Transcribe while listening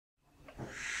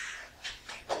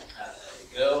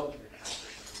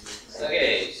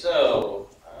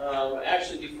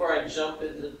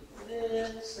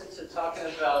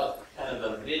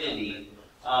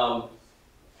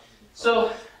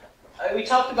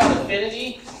talked about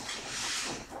affinity.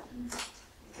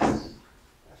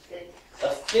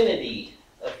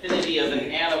 Affinity of an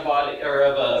antibody or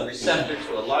of a receptor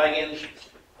to a ligand.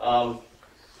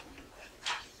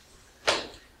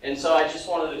 And so I just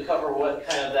wanted to cover what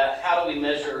kind of that, how do we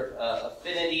measure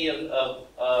affinity of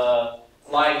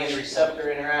ligand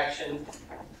receptor interaction?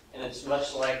 And it's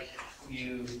much like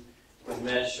you would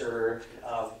measure,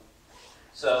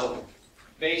 so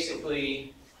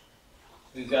basically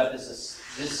we've got this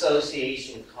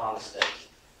dissociation constant,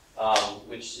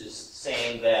 which is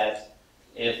saying that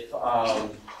if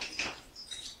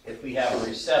we have a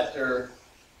receptor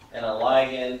and a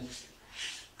ligand,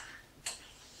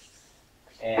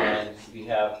 and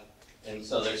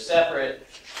so they're separate.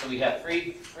 So we have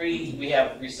we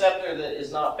have receptor that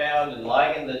is not bound and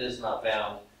ligand that is not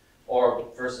bound, or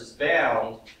versus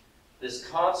bound. This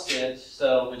constant,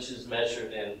 which is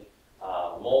measured in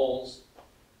moles.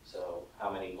 So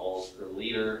how many moles per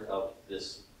liter of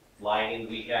this ligand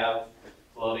we have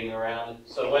floating around.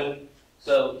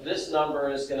 So this number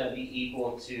is going to be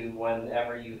equal to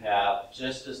whenever you have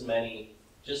just as much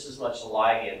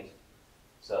ligand.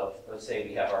 So let's say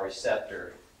we have our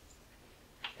receptor,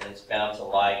 and it's bound to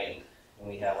ligand, and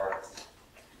we have our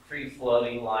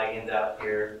free-floating ligand out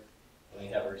here, and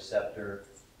we have a receptor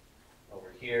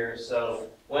over here. So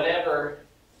whenever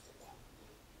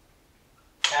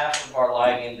half of our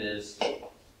ligand is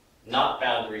not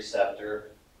bound to receptor,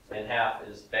 and half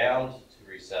is bound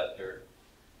to receptor,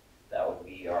 that would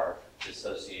be our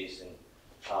dissociation.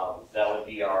 That would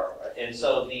be our, and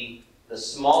so the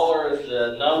smaller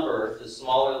the number, the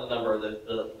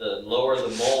lower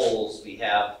the moles we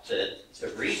have to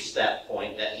reach that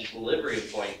point, that equilibrium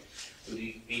point, would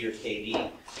be your KD.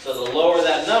 So the lower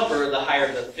that number, the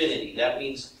higher the affinity. That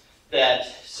means that,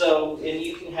 and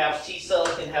you can have, T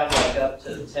cells can have like up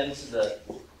to 10 to the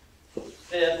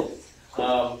 5th.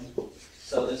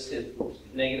 So this could,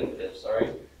 negative 5th, sorry.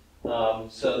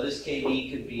 So this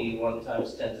KD could be 1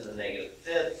 times 10 to the negative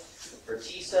 5th for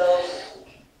T cells.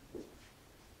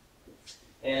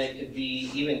 And it could be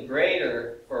even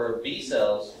greater for B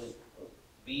cells.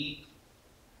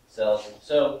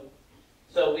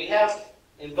 So we have,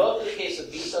 in both of the case of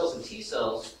B cells and T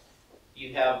cells,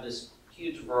 you have this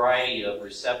huge variety of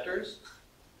receptors.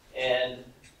 And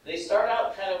they start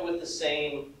out kind of with the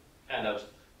same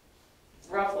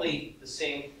roughly the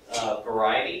same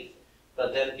variety.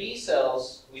 But then B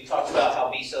cells, we talked about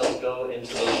how B cells go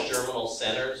into those germinal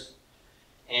centers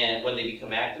and when they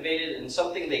become activated. And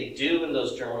something they do in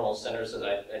those germinal centers that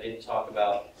I didn't talk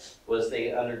about was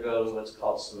they undergo what's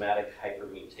called somatic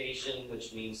hypermutation,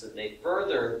 which means that they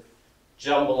further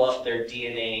jumble up their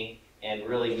DNA and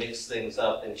really mix things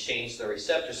up and change the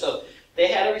receptor. So they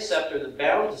had a receptor that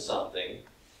bound to something.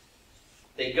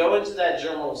 They go into that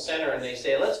germinal center and they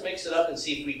say, let's mix it up and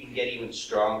see if we can get even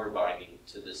stronger binding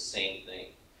to this same thing.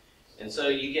 And so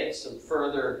you get some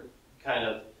further kind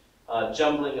of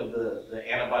jumbling of the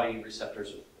antibody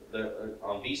receptors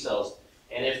on B cells.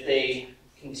 And if they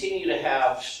continue to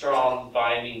have strong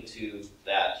binding to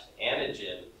that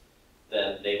antigen,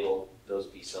 then those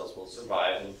B cells will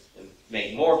survive and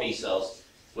make more B cells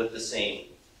with the same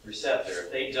receptor.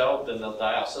 If they don't, then they'll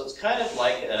die off. So it's kind of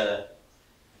like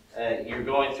you're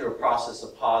going through a process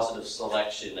of positive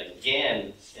selection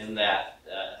again in that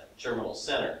germinal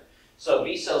center. So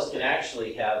B cells can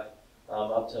actually have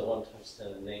up to 1 times 10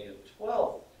 to the negative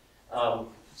 12.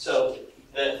 So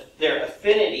their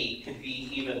affinity could be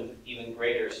even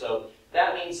greater. So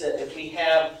that means that if we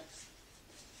have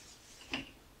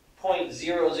 0.000,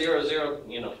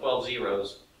 12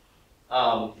 zeros,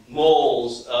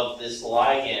 moles of this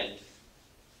ligand,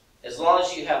 as long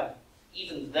as you have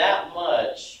even that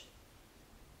much,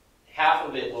 half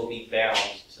of it will be bound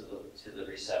to the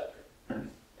receptor.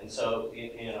 And so,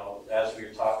 as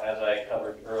I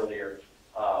covered earlier,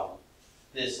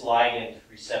 this ligand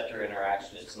receptor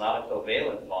interaction, it's not a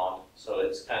covalent bond, so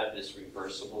it's kind of this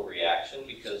reversible reaction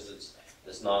because it's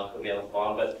this non-covalent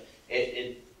bond, but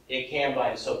it can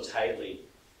bind so tightly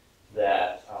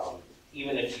that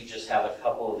even if you just have a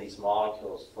couple of these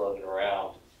molecules floating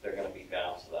around, they're going to be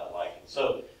bound to that ligand.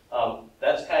 So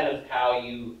that's kind of how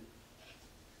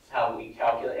we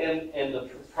calculate, and the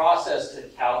process to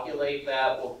calculate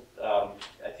that,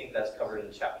 I think that's covered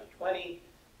in chapter 20,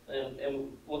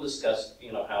 and we'll discuss,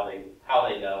 how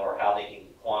they know or how they can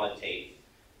quantitate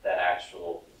that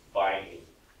actual binding,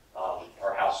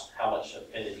 or how much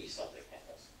affinity something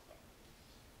has.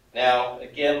 Now,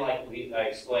 again, like I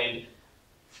explained,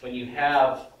 when you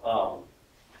have a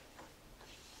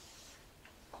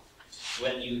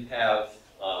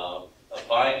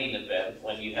binding event,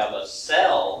 when you have a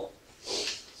cell,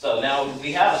 So now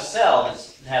we have a cell that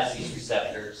has these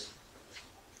receptors.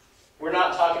 We're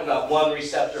not talking about one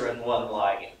receptor and one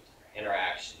ligand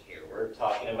interaction here. We're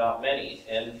talking about many.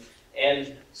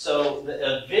 And so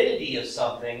the avidity of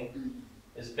something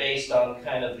is based on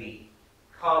kind of the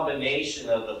combination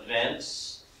of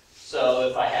events. So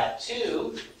if I have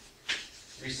two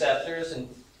receptors and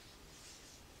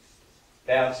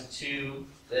bound to two,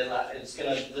 then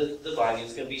the binding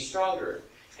is going to be stronger.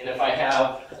 And if I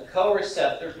have a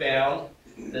co-receptor bound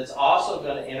that's also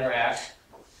going to interact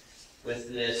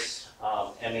with this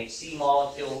MHC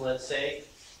molecule, let's say,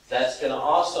 that's going to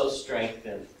also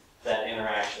strengthen that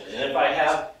interaction. And if I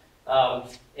have, and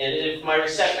if my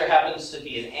receptor happens to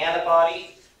be an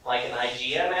antibody, like an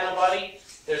IgM antibody,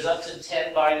 there's up to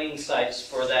 10 binding sites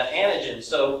for that antigen.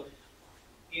 So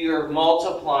you're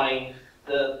multiplying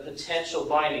the potential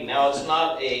binding. Now, it's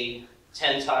not a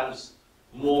 10 times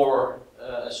more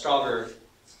stronger,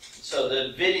 so the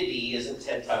avidity isn't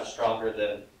 10 times stronger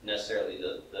than necessarily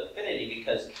the affinity,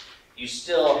 because you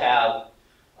still have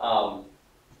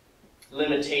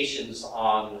limitations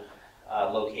on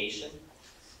location.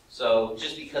 So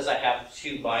just because I have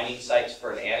two binding sites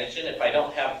for an antigen, if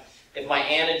my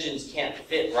antigens can't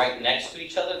fit right next to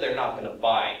each other, they're not going to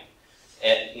bind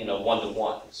at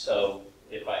 1-to-1. So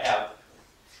if I have,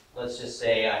 let's just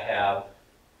say I have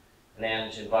an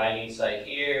antigen binding site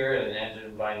here, and an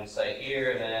antigen binding site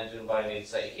here, and an antigen binding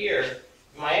site here.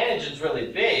 If my antigen's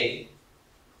really big,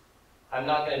 I'm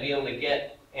not going to be able to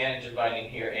get antigen binding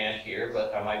here and here,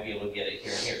 but I might be able to get it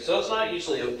here and here. So it's not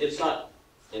usually,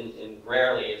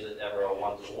 rarely is it ever a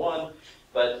 1-to-1,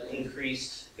 but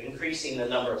increasing the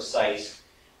number of sites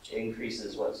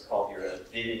increases what's called your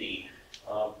avidity.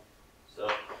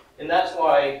 And that's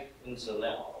why, and so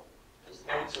now, just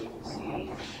down so we can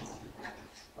see.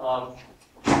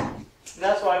 And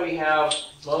that's why we have,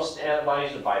 most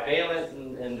antibodies are bivalent,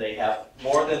 and they have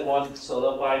more than one, so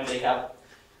they'll bind, they have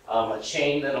a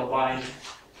chain that'll bind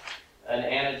an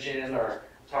antigen or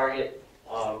target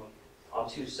on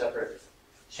two separate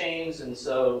chains, and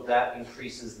so that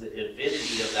increases the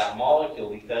avidity of that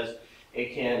molecule, because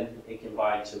it can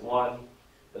bind to one,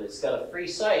 but it's got a free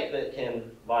site that can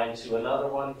bind to another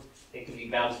one. It can be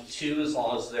bound to two as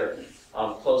long as they're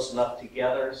close enough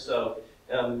together. So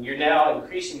you're now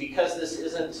increasing, because this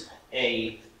isn't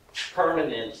a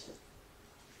permanent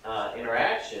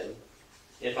interaction.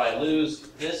 If I lose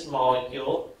this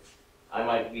molecule, I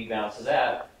might be bound to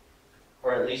that,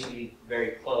 or at least be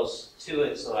very close to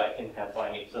it so I can have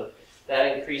binding. So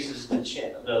that increases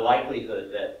the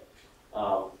likelihood that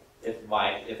if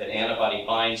an antibody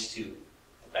binds to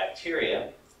a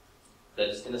bacteria, that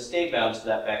it's going to stay bound to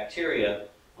that bacteria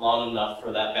long enough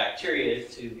for that bacteria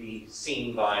to be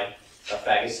seen by a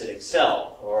phagocytic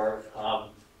cell, or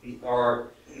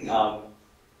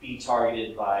be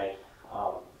targeted by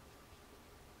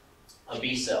a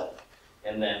B cell,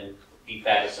 and then be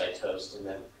phagocytosed, and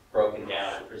then broken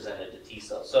down and presented to T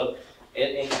cells. So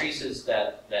it increases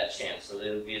that chance. So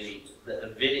the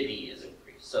avidity is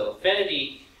increased. So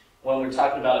affinity, when we're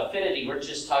talking about affinity, we're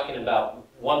just talking about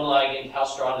one ligand, how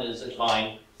strong does it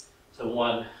bind to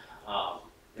one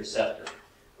receptor.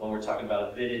 When we're talking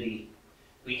about avidity,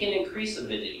 we can increase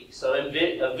avidity. So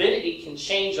avidity can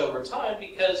change over time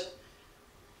because,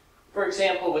 for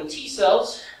example, with T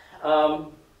cells,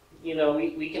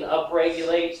 we can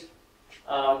upregulate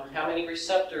how many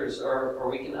receptors, or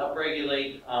we can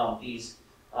upregulate these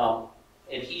other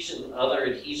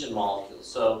adhesion molecules.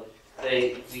 So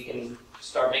we can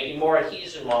start making more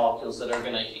adhesion molecules that are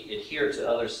going to adhere to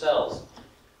other cells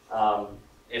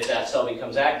if that cell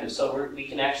becomes active. So we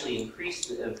can actually increase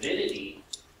the avidity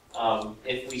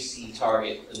if we see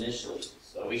target initially.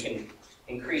 So we can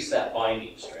increase that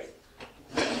binding strength.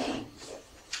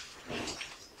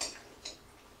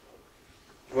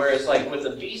 Whereas like with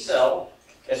a B cell,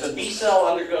 if a B cell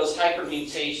undergoes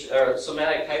hypermutation or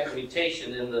somatic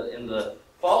hypermutation in the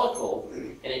follicle,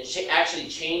 and it actually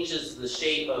changes the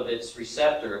shape of its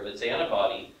receptor, of its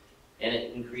antibody, and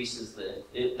it increases that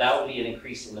would be an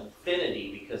increase in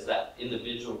affinity, because that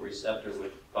individual receptor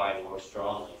would bind more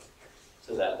strongly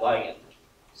to that ligand.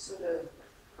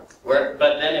 But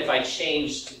then if I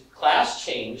class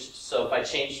changed, so if I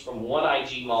changed from one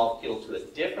Ig molecule to a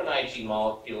different Ig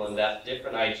molecule, and that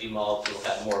different Ig molecule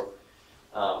had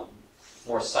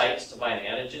more sites to bind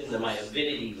antigen, then my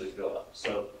avidity would go up.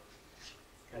 So,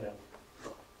 kind of.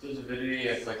 Does avidity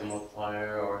act like a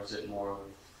multiplier, or is it more?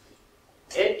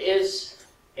 It is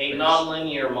a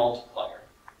nonlinear multiplier.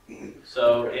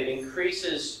 So it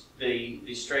increases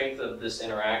the strength of this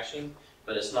interaction,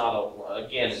 but it's not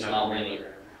it's not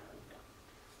linear.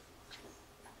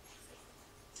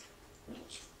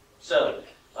 So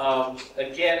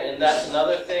Again, and that's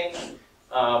another thing,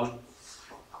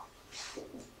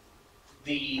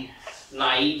 the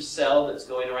naive cell that's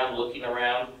going around, looking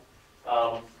around,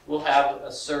 will have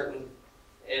a certain,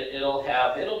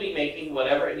 it'll be making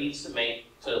whatever it needs to make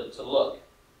to look.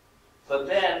 But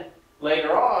then,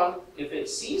 later on, if it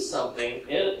sees something,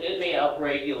 it may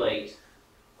upregulate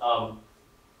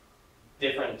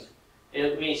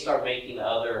it may start making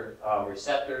other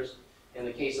receptors. In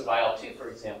the case of IL-2, for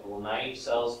example, naive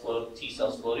cells, T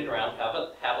cells floating around have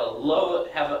an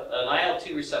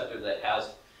IL-2 receptor that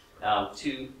has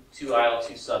two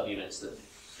IL-2 subunits that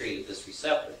create this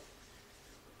receptor.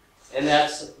 And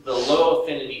that's the low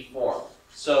affinity form.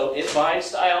 So it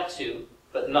binds to IL-2,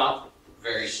 but not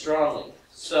very strongly.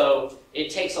 So it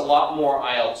takes a lot more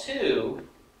IL-2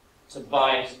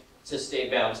 to stay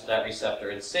bound to that receptor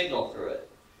and signal through it.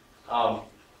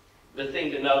 The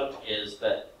thing to note is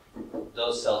that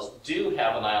those cells do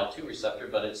have an IL-2 receptor,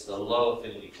 but it's the low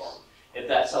affinity form. If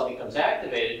that cell becomes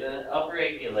activated, then it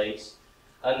upregulates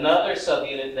another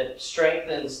subunit that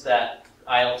strengthens that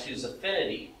IL-2's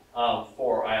affinity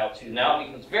for IL-2. Now it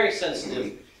becomes very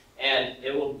sensitive, and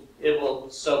it will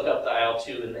soak up the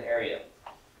IL-2 in the area.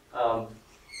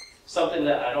 Something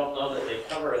that I don't know that they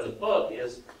cover in the book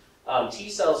is T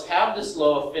cells have this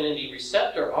low affinity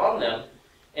receptor on them,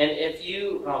 and if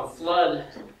you flood,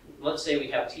 let's say we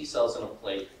have T cells in a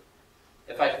plate.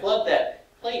 If I flood that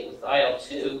plate with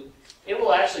IL-2, it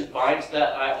will actually bind to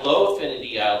that low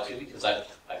affinity IL-2 because I've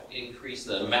increased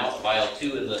the amount of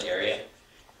IL-2 in the area.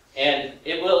 And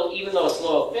it will, even though it's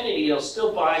low affinity, it'll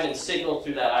still bind and signal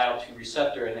through that IL-2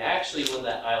 receptor. And actually, when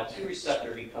that IL-2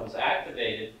 receptor becomes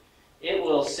activated, it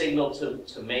will signal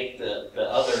to make the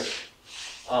other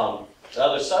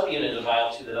subunit of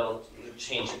IL-2 that'll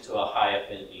change it to a high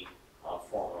affinity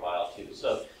form of IL-2.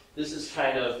 So this is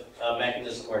kind of a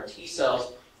mechanism where T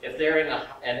cells, if they're in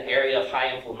an area of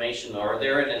high inflammation or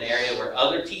they're in an area where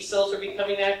other T cells are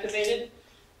becoming activated,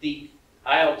 the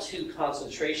IL-2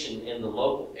 concentration in the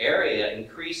local area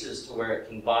increases to where it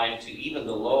can bind to even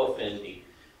the low affinity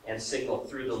and signal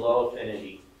through the low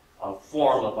affinity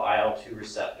form of IL-2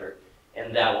 receptor,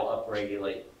 and that will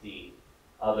upregulate the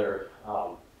other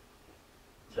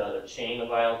chain of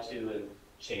IL-2 and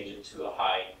change it to a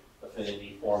high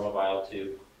affinity form of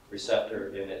IL-2 receptor,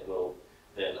 and it will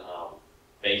then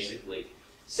basically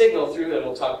signal through, and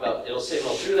we'll talk about, it'll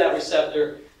signal through that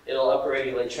receptor, it'll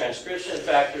upregulate transcription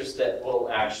factors that will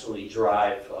actually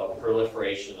drive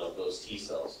proliferation of those T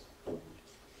cells.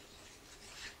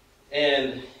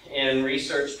 And in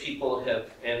research, people have,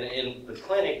 and in the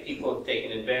clinic, people have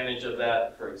taken advantage of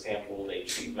that. For example, they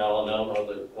treat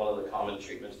melanoma. One of the common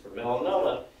treatments for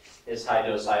melanoma is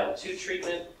high-dose IL-2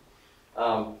 treatment.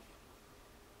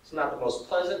 It's not the most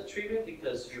pleasant treatment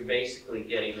because you're basically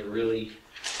getting a really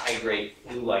high-grade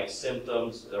flu-like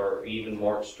symptoms, or even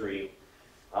more extreme,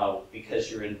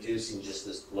 because you're inducing just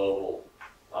this global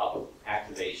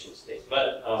activation state.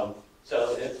 But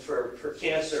so for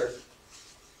cancer,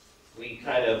 we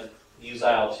kind of use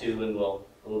IL-2, and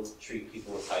we'll treat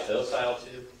people with high-dose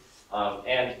IL-2.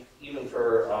 And even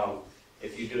for,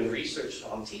 if you're doing research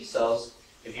on T cells,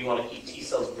 if you want to keep T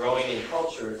cells growing in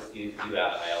culture, you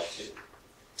add IL-2.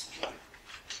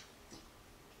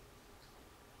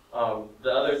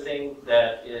 The other thing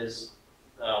that is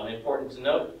important to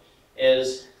note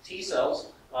is T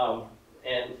cells,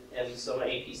 and some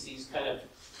APCs kind of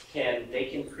they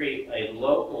can create a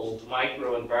local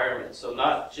microenvironment. So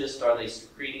not just are they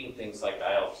secreting things like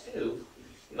IL-2,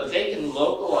 but they can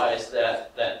localize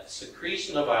that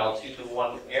secretion of IL-2 to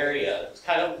one area. It's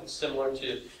kind of similar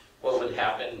to what would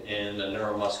happen in a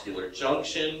neuromuscular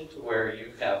junction, to where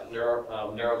you have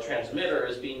neurotransmitter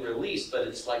is being released, but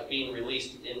it's like being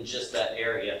released in just that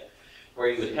area where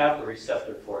you would have the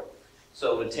receptor for it.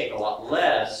 So it would take a lot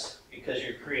less because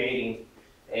you're creating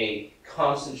a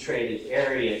concentrated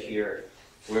area here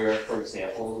where, for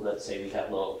example, let's say we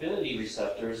have low affinity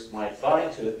receptors might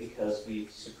bind to it because we've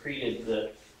secreted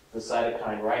the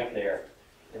cytokine right there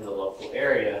in the local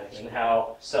area. And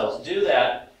how cells do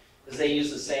that is they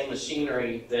use the same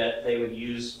machinery that they would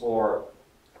use for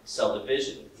cell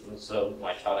division, and so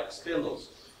mitotic spindles.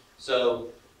 So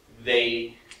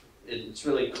it's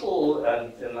really cool,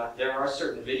 and there are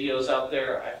certain videos out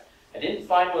there. I didn't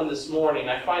find one this morning.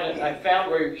 I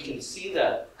found where we can see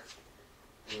that.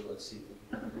 Let's see.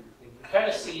 You can kind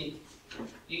of see.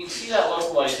 You can see that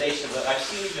localization, but I've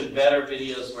seen even better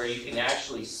videos where you can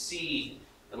actually see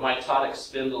the mitotic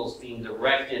spindles being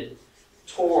directed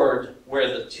toward where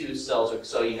the two cells are.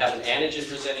 So you have an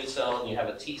antigen-presenting cell and you have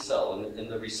a T cell, and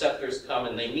the receptors come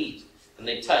and they meet and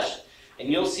they touch, and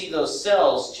you'll see those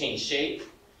cells change shape.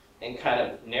 and kind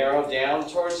of narrow down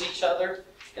towards each other,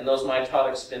 and those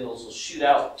mitotic spindles will shoot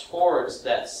out towards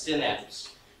that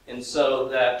synapse. And so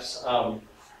that's,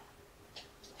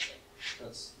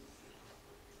 let's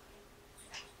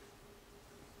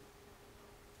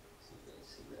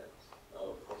see that. Oh,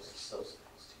 of course, it's too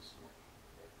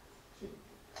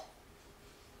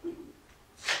small.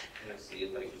 Let's see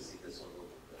if I can see this one a little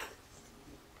bit.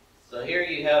 So here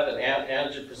you have an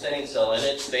antigen presenting cell, and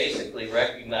it's basically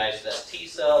recognized that T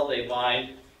cell, they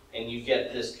bind, and you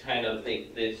get this kind of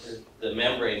thing, the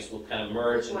membranes will kind of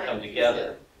merge and come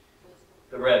together.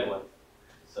 The red one.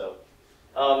 So,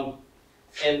 and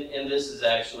this is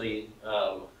actually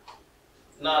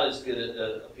not as good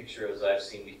a picture as I've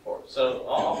seen before. So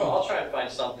I'll try and find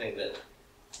something that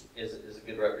is a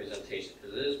good representation,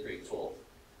 because it is pretty cool.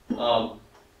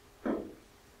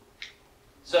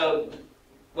 So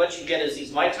what you get is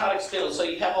these mitotic spindles. So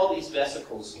you have all these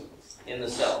vesicles in the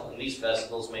cell, and these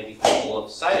vesicles may be full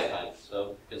of cytokines,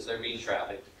 so because they're being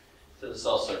trafficked to the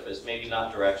cell surface, maybe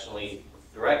not directionally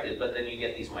directed, but then you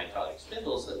get these mitotic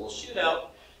spindles that will shoot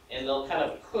out, and they'll kind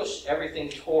of push everything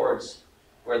towards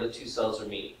where the two cells are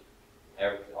meeting.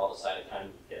 All the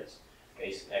cytokine gets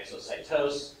basic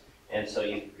exocytose, and so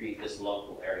you create this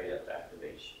local area of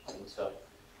activation. And so,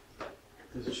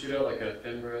 does it shoot out like a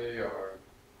fimbriae or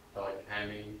like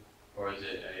hammy, or is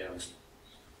it a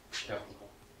chemical?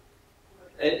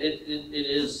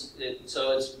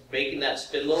 So it's making that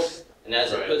spindle, and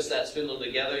as Right. it puts that spindle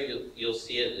together, you'll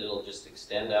see it. It'll just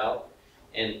extend out,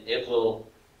 and it will.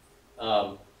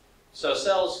 So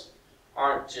cells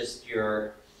aren't just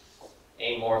your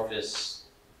amorphous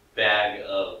bag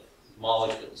of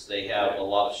molecules. They have a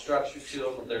lot of structure to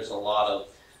them. There's a lot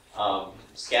of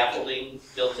scaffolding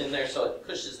built in there, so it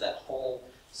pushes that whole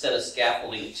set of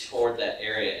scaffolding toward that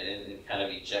area, and it kind of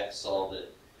ejects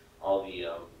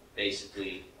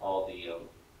basically all the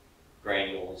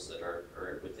granules that are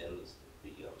within the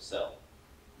cell.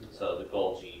 So the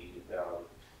Golgi,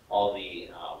 all the,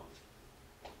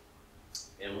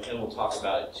 and we'll talk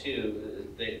about it too,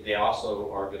 they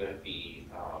also are going to be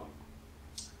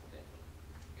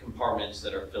compartments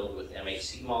that are filled with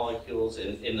MHC molecules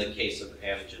in the case of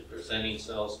antigen presenting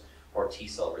cells or T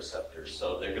cell receptors.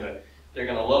 So they're going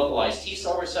to localize T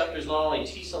cell receptors, not only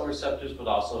T cell receptors, but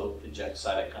also inject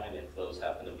cytokine if those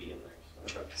happen to be in there.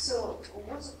 So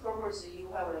what's the purpose you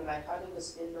have a mitotic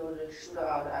spindle to shoot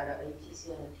out at a T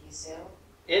cell and a T cell?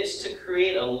 It's to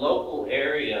create a local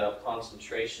area of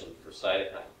concentration for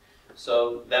cytokine.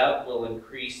 So that will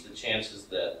increase the chances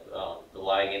that the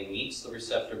ligand meets the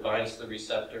receptor, binds the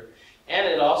receptor, and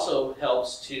it also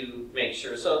helps to make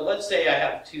sure. So let's say I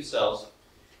have two cells,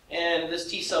 and this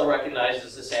T cell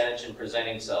recognizes this antigen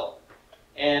presenting cell.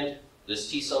 And this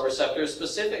T cell receptor is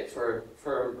specific for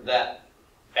that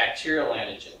bacterial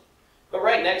antigen. But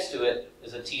right next to it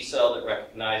is a T cell that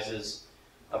recognizes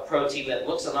a protein that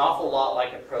looks an awful lot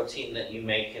like a protein that you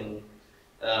make in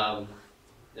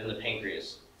the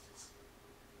pancreas.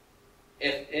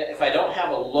 If I don't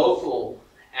have a local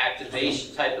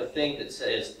activation type of thing that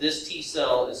says this T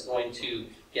cell is going to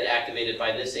get activated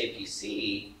by this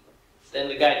APC, then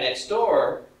the guy next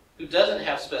door who doesn't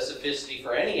have specificity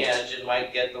for any antigen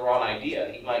might get the wrong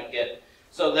idea. He might get,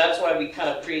 so that's why we kind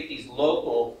of create these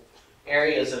local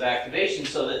areas of activation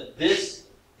so that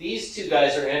these two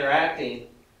guys are interacting,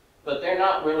 but they're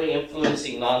not really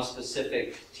influencing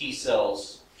non-specific T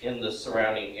cells in the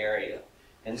surrounding area.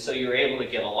 And so you're able to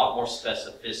get a lot more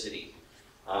specificity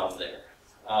there.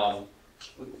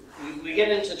 We get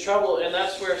into trouble, and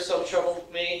that's where some trouble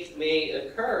may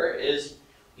occur, is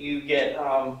you get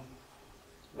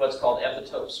what's called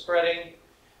epitope spreading.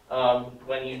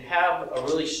 When you have a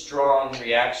really strong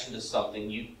reaction to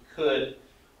something, you could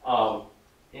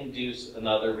induce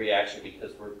another reaction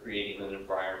because we're creating an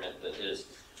environment that is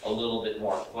a little bit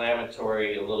more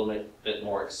inflammatory, a little bit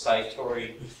more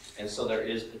excitatory, and so there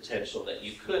is potential that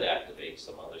you could activate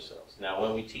some other cells. Now,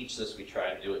 when we teach this, we try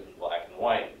and do it in black and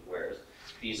white, whereas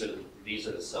these are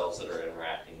the cells that are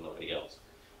interacting, nobody else.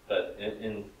 But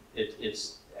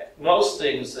it's most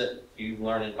things that you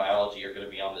learn in biology are going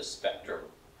to be on this spectrum,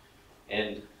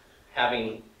 and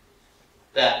having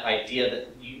that idea that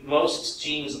most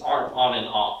genes aren't on and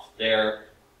off. They're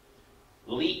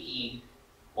leaky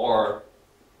or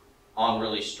on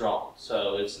really strong.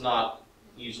 So it's not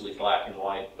usually black and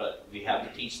white, but we have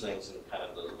to teach things in kind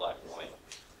of those black and white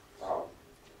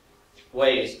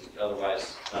ways.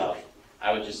 Otherwise,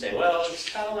 I would just say, well, it's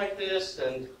kind of like this,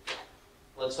 and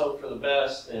let's hope for the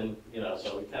best. And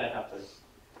so we kind of have to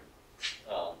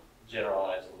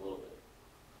generalize a little bit.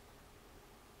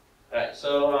 All right,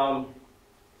 so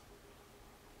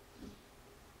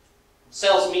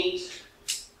cells meet,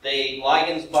 the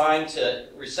ligands bind to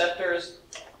receptors.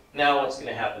 Now what's going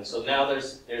to happen? So now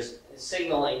there's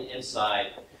signaling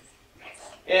inside.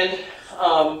 And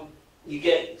you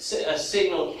get a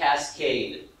signal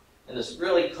cascade. And this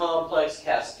really complex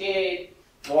cascade,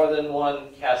 more than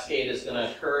one cascade is going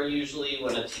to occur usually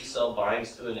when a T cell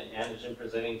binds to an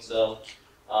antigen-presenting cell.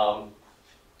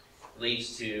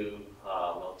 Leads to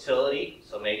motility.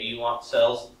 So maybe you want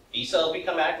B cells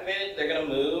become activated, they're going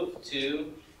to move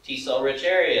to T cell rich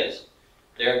areas.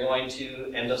 They're going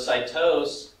to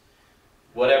endocytose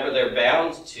whatever they're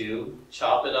bound to,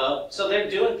 chop it up. So they're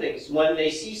doing things. When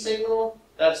they see signal,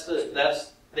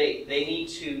 they need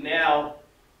to now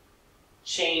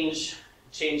change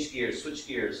gears, switch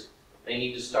gears. They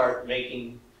need to start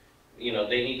making, they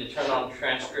need to turn on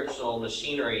transcriptional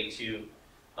machinery to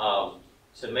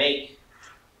make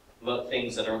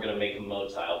things that are going to make them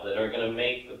motile, that are going to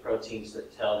make the proteins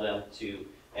that tell them to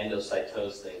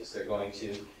endocytose things. They're going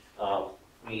to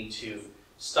need to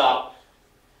stop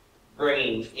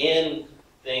bringing in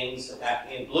things,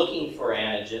 looking for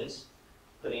antigens,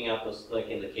 putting out those, like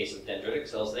in the case of dendritic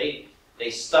cells, they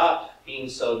stop being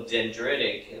so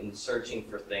dendritic and searching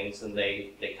for things, and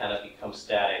they kind of become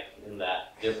static in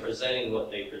that they're presenting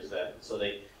what they present. So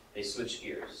they switch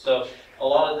gears. So a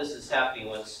lot of this is happening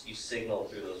once you signal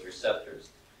through those receptors.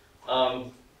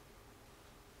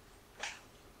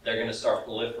 They're going to start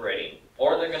proliferating,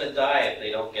 or they're going to die if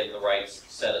they don't get the right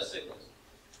set of signals.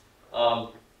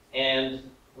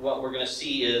 And what we're going to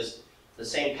see is the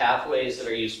same pathways that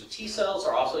are used for T cells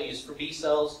are also used for B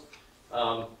cells.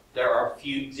 There are a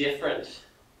few different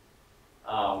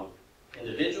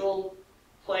individual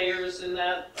players in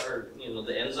that, or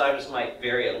the enzymes might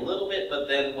vary a little bit, but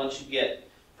then once you get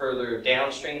further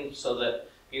downstream, so that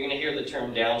you're going to hear the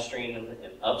term downstream and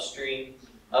upstream.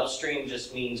 Upstream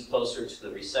just means closer to the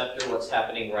receptor, what's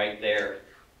happening right there,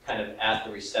 kind of at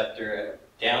the receptor.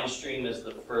 Downstream is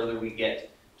the further we get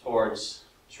towards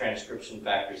transcription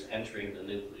factors entering the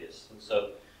nucleus. And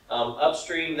so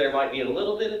upstream there might be a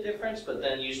little bit of difference, but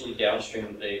then usually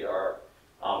downstream they are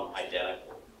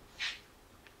identical.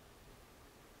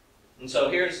 And so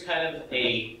here's kind of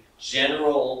a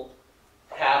general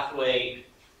pathway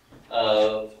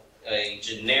of a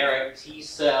generic T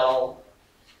cell.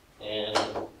 And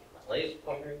laser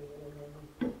pointer.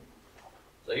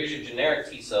 So here's your generic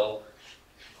T cell.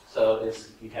 So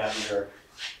you have your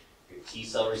T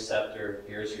cell receptor.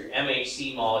 Here's your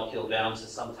MHC molecule bound to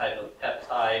some type of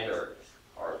peptide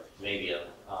or maybe a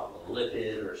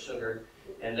lipid or sugar.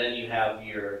 And then you have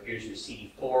here's your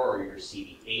CD4 or your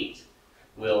CD8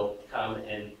 will come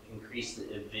and increase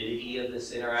the avidity of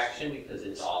this interaction because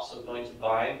it's also going to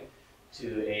bind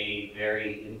to a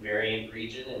very invariant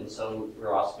region, and so I'm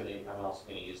also going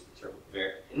to use the term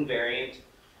invariant.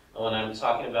 When I'm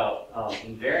talking about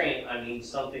invariant, I mean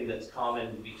something that's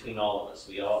common between all of us.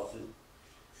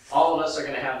 All of us are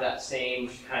going to have that same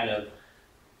kind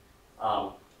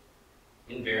of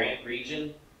invariant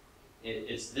region.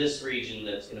 It's this region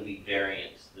that's going to be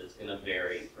variant, that's going to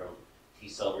vary from T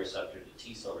cell receptor to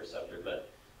T cell receptor, but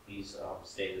these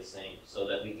stay the same, so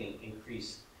that we can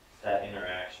increase that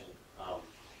interaction.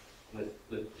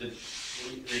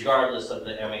 Regardless of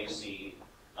the MHC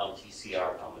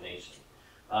TCR combination.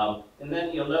 And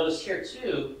then you'll notice here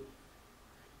too,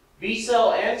 B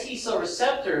cell and T cell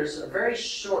receptors are very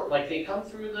short, like they come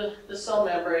through the cell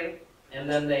membrane and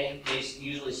then they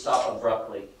usually stop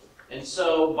abruptly. And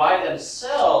so by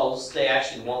themselves, they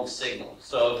actually won't signal.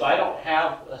 So if I don't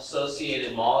have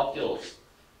associated molecules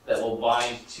that will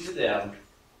bind to them,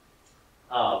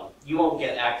 you won't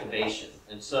get activation.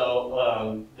 And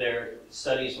so there are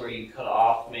studies where you cut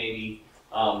off maybe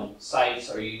sites,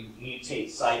 or you mutate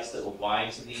sites that will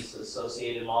bind to these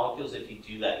associated molecules. If you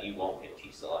do that, you won't get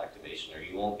T cell activation, or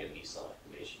you won't get B cell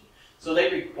activation. So they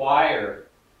require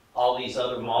all these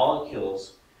other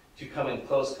molecules to come in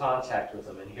close contact with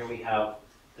them. And here we have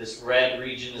this red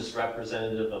region is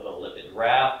representative of a lipid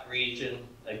raft region.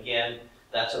 Again,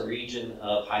 that's a region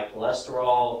of high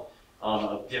cholesterol,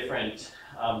 of different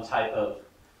type of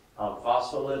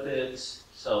phospholipids.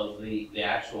 So the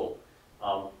actual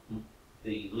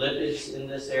the lipids in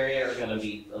this area are going to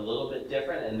be a little bit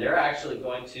different, and they're actually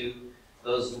going to,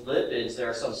 those lipids, there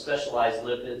are some specialized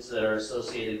lipids that are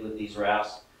associated with these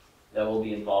rafts that will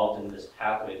be involved in this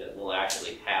pathway that will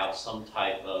actually have some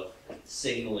type of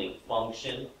signaling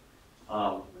function.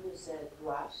 You said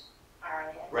RAFT?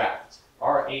 RAFT.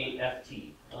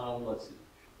 R-A-F-T. Let's see.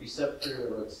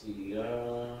 Receptor, let's see.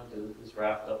 Is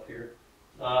RAFT up here?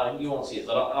 You won't see it,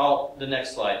 but the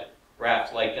next slide.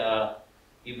 RAFT, like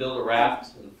you build a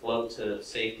raft and float to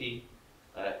safety.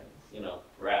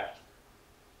 RAFT.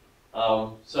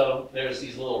 So there's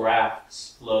these little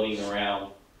rafts floating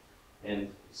around, and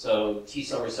so T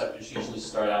cell receptors usually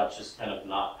start out just kind of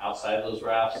not outside of those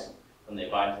rafts. When they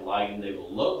bind to ligand, they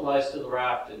will localize to the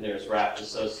raft, and there's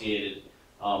raft-associated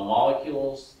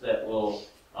molecules that will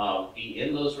be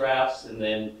in those rafts,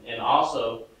 and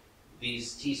also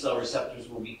these T cell receptors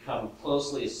will become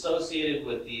closely associated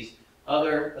with these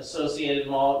other associated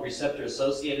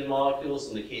receptor-associated molecules.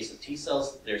 In the case of T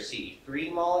cells, they're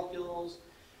CD3 molecules,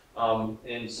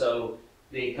 and so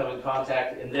they come in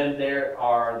contact, and then there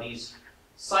are these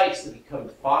sites that become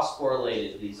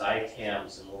phosphorylated, these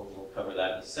ITAMs, and we'll cover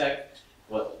that in a sec.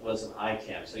 What was an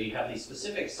ITAM? So you have these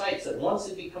specific sites that once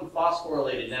they become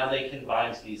phosphorylated, now they can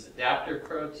bind to these adapter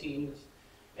proteins,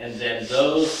 and then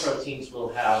those proteins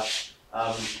will have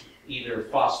either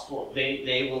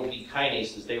they will be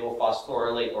kinases, they will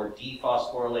phosphorylate or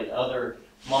dephosphorylate other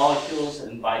molecules,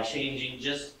 and by taking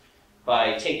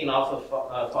off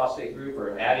a phosphate group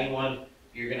or adding one,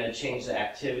 you're going to change the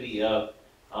activity of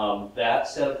that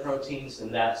set of proteins,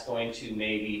 and that's going to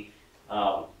maybe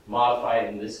modify,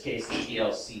 in this case, the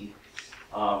TLC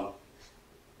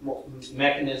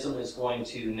mechanism is going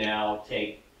to now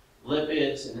take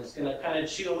lipids, and it's going to kind of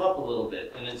chew them up a little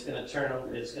bit, and it's going to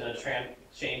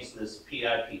change this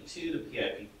PIP2 to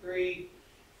PIP3.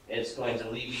 It's going to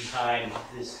leave behind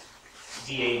this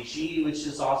DAG, which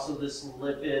is also this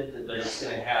lipid, but it's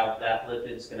going to have, that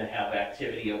lipid's going to have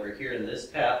activity over here in this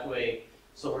pathway.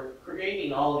 So we're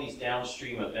creating all of these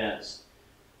downstream events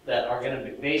that are going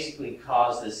to basically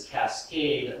cause this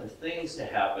cascade of things to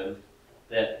happen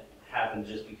that happen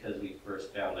just because we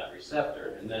first found that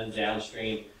receptor, and then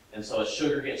downstream. And so a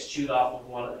sugar gets chewed off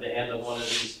of the end of one of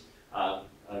these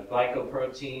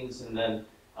glycoproteins, and then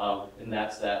and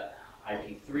that's that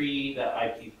IP3. That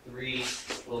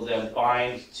IP3 will then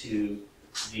bind to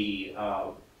the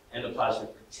endoplasmic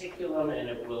reticulum, and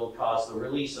it will cause the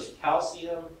release of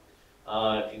calcium.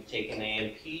 If you've taken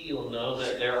AMP, you'll know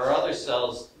that there are other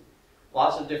cells,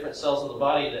 lots of different cells in the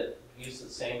body that use the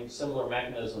similar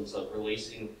mechanisms of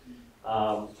releasing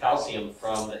calcium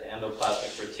from the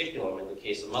endoplasmic reticulum. In the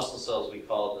case of muscle cells, we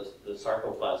call it the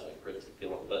sarcoplasmic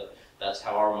reticulum, but that's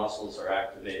how our muscles are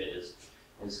activated,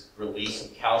 is release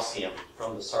of calcium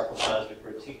from the sarcoplasmic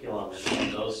reticulum,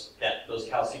 and those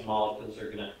calcium molecules are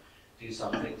going to do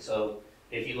something. So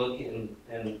if you look in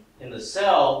the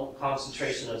cell,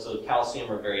 concentrations of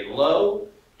calcium are very low,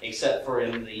 except for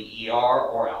in the ER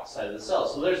or outside of the cell.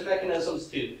 So there's mechanisms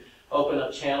to open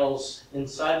up channels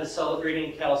inside the cell of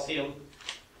draining calcium.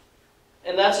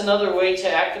 And that's another way to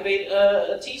activate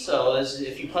a T cell, is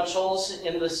if you punch holes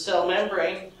in the cell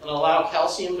membrane and allow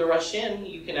calcium to rush in,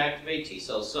 you can activate T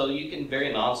cells. So you can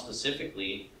very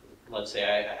non-specifically, let's say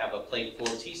I have a plate full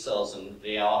of T cells and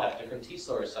they all have different T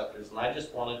cell receptors, and I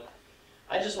just want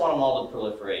them all to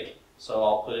proliferate. So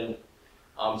I'll put in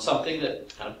something that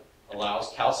kind of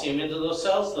allows calcium into those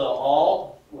cells.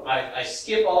 I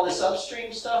skip all this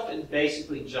upstream stuff and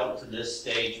basically jump to this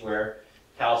stage where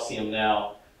calcium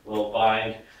now will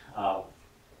bind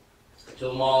to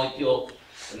a molecule,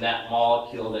 and that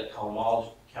molecule, that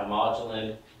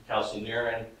calmodulin,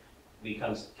 calcineurin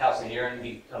becomes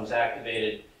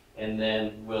activated, and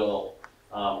then will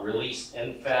release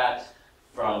NFAT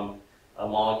from a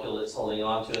molecule that's holding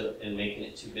onto it and making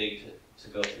it too big to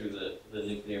go through the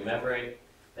nuclear membrane.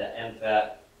 That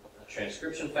NFAT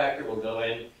transcription factor will go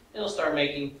in, and it'll start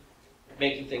making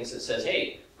things that says,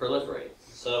 hey, proliferate.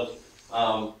 So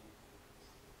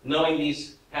knowing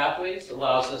these pathways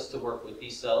allows us to work with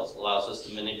these cells, allows us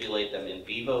to manipulate them in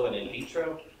vivo and in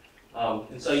vitro.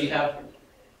 And so you have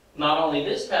not only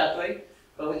this pathway,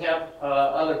 but we have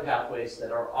other pathways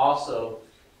that are also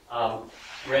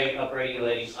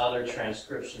upregulating other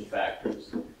transcription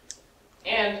factors.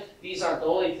 And these aren't the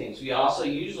only things. We also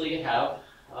usually have,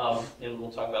 and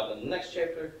we'll talk about that in the next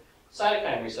chapter,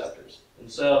 cytokine receptors. And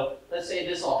so let's say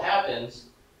this all happens,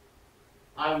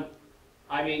 I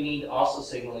may need also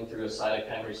signaling through a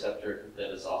cytokine receptor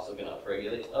that is also going to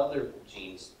upregulate other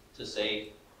genes to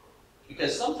say,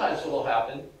 because sometimes what will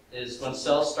happen is when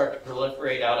cells start to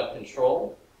proliferate out of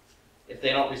control, if they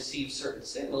don't receive certain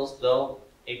signals, they'll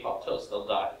apoptose, they'll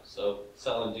die. So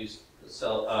so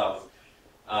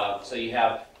you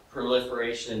have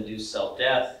proliferation-induced cell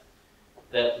death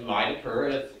that might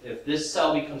occur if this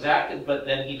cell becomes active, but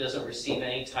then he doesn't receive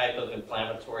any type of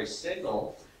inflammatory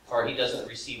signal, or he doesn't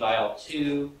receive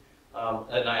IL-2,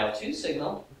 an IL-2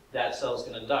 signal, that cell's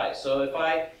going to die. So if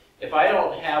I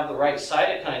don't have the right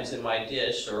cytokines in my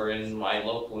dish or in my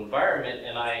local environment,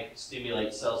 and I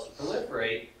stimulate cells to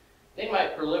proliferate, they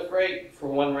might proliferate for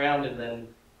one round and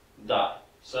then die.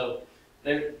 So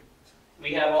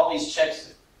we have all these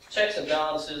checks and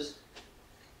balances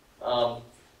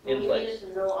in We place. need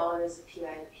to know all this PIP,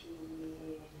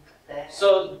 that.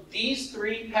 So these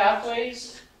three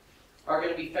pathways are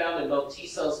going to be found in both T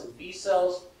cells and B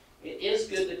cells. It is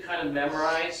good to kind of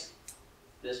memorize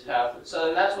this pathway.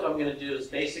 So that's what I'm going to do is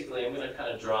basically I'm going to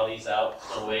kind of draw these out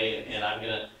in a way, and I'm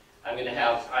going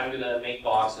to make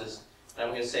boxes. And I'm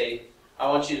going to say I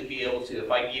want you to be able to,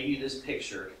 if I give you this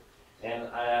picture and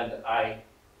I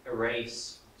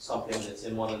erase something that's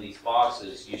in one of these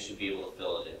boxes, you should be able to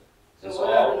fill it in. So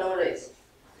what are the notice?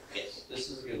 Yes, this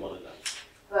is a good one to know.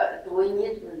 But do we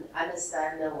need to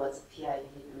understand what's PIP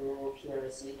rule,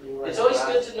 PRC rule? It's always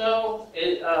good to know,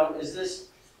 is this,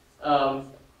 I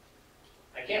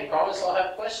can't promise I'll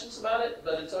have questions about it,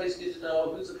 but it's always good to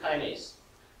know who's a kinase.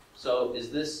 So is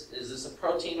this a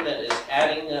protein that is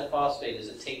adding a phosphate? Is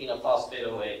it taking a phosphate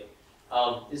away?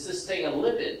 Is this thing a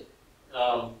lipid?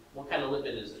 What kind of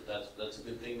lipid is it? That's a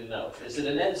good thing to know. Is it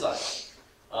an enzyme?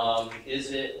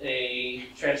 Is it a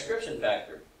transcription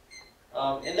factor?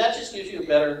 And that just gives you a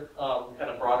better, kind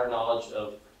of broader knowledge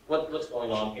of what's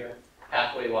going on here,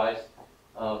 pathway-wise.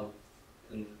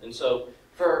 And so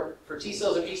for T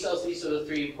cells and B cells, these are the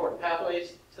three important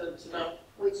pathways to know.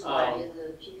 Which one is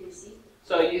the PPC?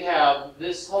 So you have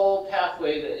this whole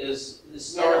pathway this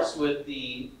starts with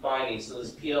the binding. So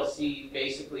this PLC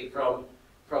basically from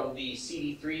the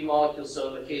CD3 molecule.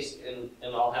 So in the case, and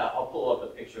I'll pull up a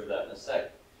picture of that in a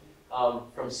sec.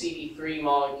 From CD3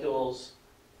 molecules,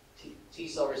 T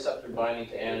cell receptor binding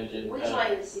to antigen. Which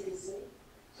one is CDC?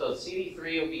 So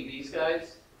CD3 will be these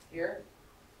guys here.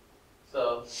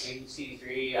 So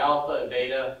CD3 alpha and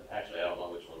beta. Actually, I don't know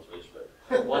which one's which,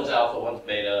 but one's alpha, one's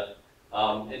beta.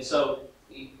 And so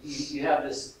you have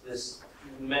this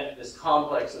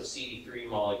complex of CD3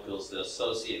 molecules that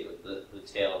associate with the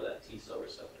tail of that T cell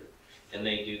receptor, and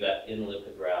they do that in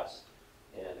lipid rafts,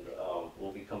 and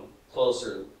will become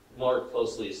more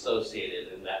closely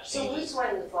associated, and that So changes. which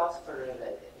one is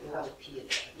phosphorylated? You have a P.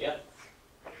 Yeah.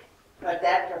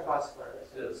 Adapter phosphorus.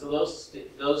 So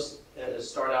those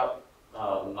start out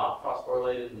not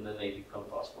phosphorylated, and then they become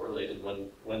phosphorylated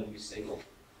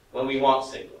when we want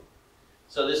signal.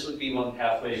 So this would be one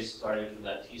pathway starting from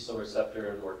that T cell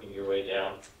receptor and working your way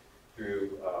down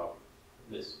through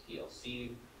this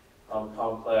PLC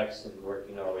complex and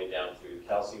working our way down through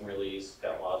calcium release,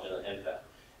 collagen, and NFAT.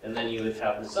 And then you would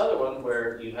have this other one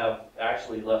where you have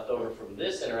actually left over from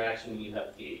this interaction, you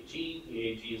have PAG.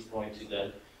 PAG is going to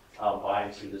then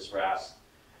bind to this RAS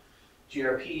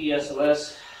GRP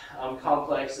SOS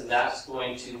complex, and that's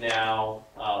going to now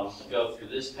go through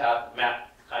this MAP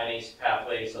kinase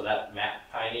pathway. So that MAP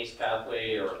kinase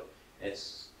pathway, or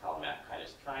it's called MAP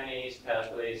kinase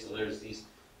pathway. So there's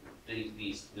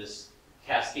this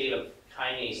cascade of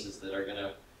kinases that are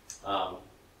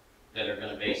going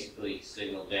to basically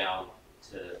signal down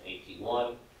to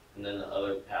AP1, and then the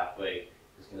other pathway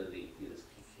is going to be this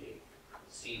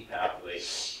PKC pathway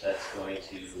that's going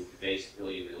to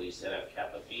basically release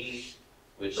NF-kappa B,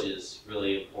 which is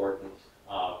really important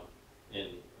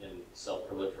in cell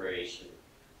proliferation,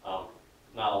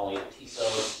 not only in T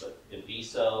cells, but in B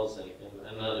cells and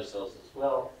other cells as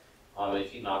well.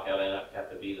 If you knock out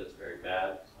NF-kappa B, that's very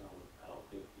bad. I don't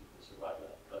think you can survive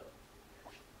that. But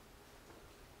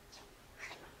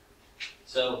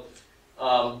so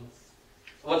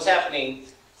what's happening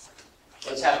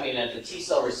at the T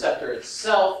cell receptor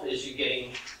itself is you're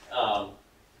getting,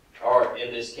 or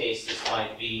in this case, this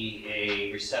might be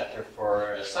a receptor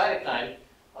for a cytokine.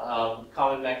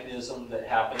 Common mechanism that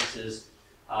happens is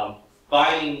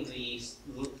binding the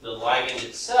ligand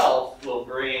itself will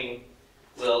bring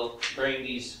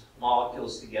these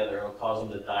molecules together. It will cause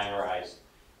them to dimerize,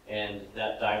 and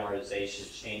that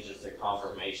dimerization changes their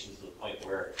conformation to the point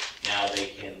where now they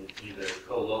can either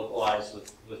co-localize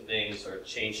with things or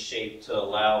change shape to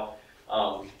allow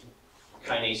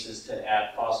kinases to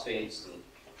add phosphates,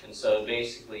 and so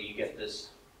basically you get this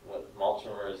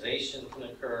multimerization can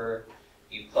occur.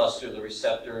 You cluster the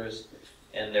receptors,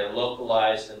 and they're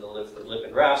localized in the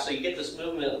lipid raft. So you get this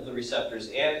movement of the receptors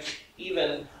and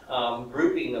even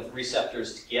grouping of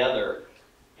receptors together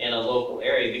in a local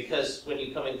area, because when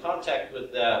you come in contact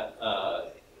with that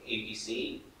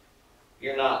APC,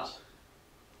 you're not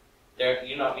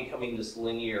becoming this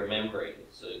linear membrane.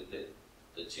 So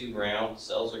the two round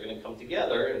cells are going to come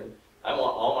together, and I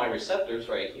want all my receptors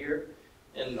right here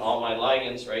and all my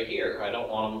ligands right here. I don't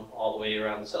want them all the way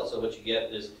around the cell. So what you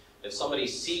get is, if somebody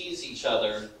sees each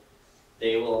other,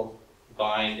 they will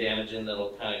bind antigen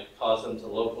that'll kind of cause them to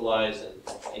localize,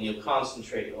 and you'll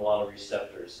concentrate a lot of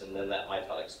receptors, and then that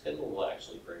mitotic spindle will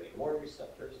actually bring in more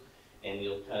receptors, and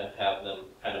you'll kind of have them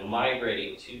kind of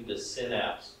migrating to the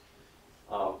synapse.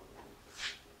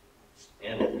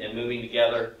 and moving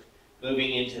together,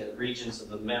 moving into regions of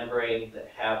the membrane that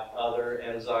have other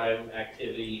enzyme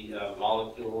activity,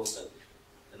 molecules,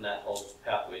 and that whole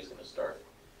pathway is going to start.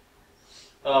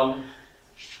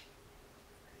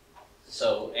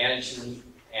 So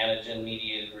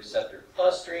antigen-mediated receptor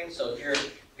clustering. So here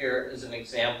is an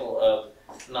example of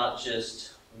not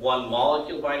just one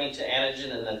molecule binding to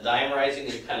antigen and then dimerizing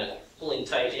and kind of pulling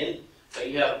tight in, but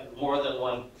you have more than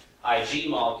one Ig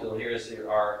molecule. Here's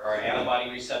our antibody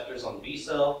receptors on the B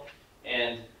cell,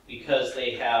 and because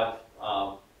they have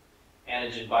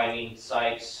antigen binding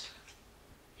sites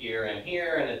here,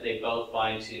 and if they both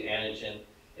bind to antigen,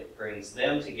 it brings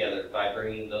them together. By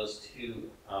bringing those two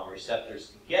receptors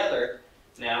together,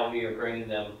 now we are bringing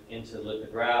them into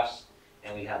lipid rafts,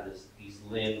 and we have these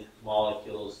Lin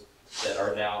molecules that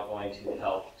are now going to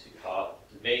help to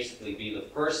basically be the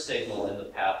first signal in the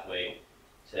pathway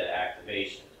to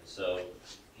activation. And so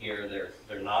here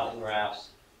they're not in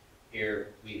rafts. Here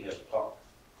we have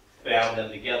bound them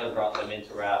together, brought them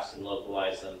into rafts, and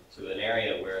localized them to an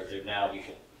area where they're now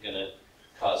going to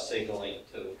cause signaling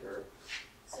to occur.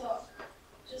 So,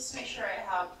 just to make sure I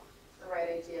have the right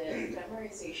idea,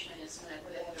 dimerization is whenever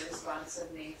they have a response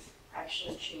and they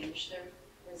actually change their,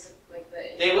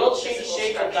 They will change physical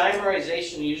shape of structure.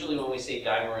 dimerization. Usually when we say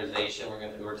dimerization,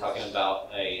 we're talking about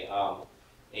a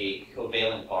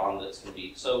covalent bond that's going to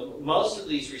be. So most of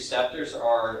these receptors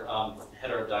are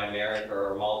heterodimeric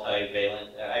or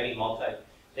multivalent.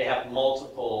 They have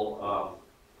multiple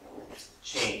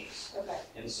chains. Okay.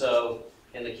 And so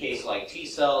in the case like T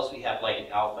cells, we have like an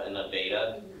alpha and a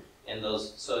beta. And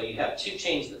so you have two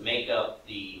chains that make up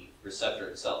the receptor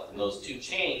itself. And those two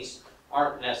chains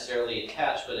aren't necessarily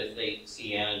attached, but if they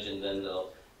see antigen, then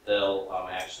they'll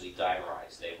actually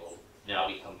dimerize. They will now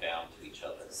become bound to each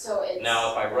other. So it's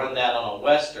Now, if I run that on a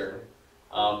Western,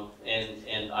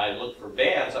 and I look for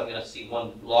bands, I'm going to see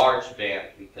one large band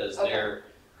because they're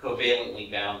covalently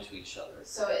bound to each other.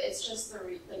 So it's just the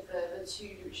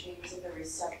two chains of the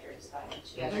receptors binding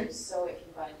together, so it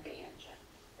can bind the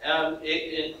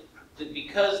antigen.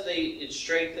 Because it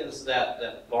strengthens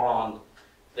that bond,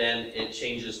 then it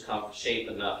changes shape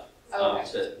enough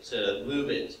to move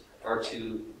it or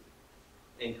to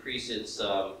increase its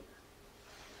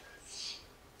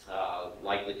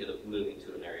likelihood of moving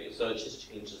to an area. So it just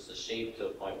changes the shape to a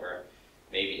point where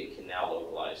maybe it can now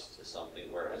localize to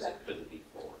something whereas it couldn't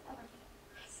before.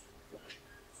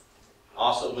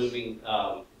 Also moving,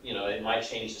 it might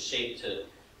change the shape to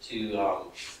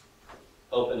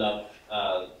open up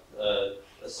a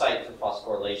site for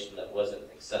phosphorylation that wasn't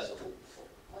accessible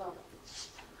before.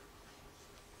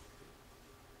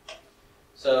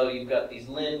 So you've got these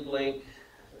Lin, Blink,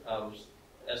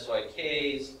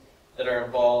 SYKs that are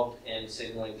involved in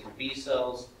signaling through B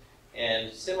cells,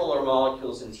 and similar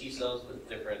molecules in T cells with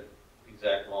different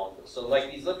exact molecules. So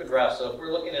like these lipid rafts, so if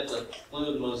we're looking at the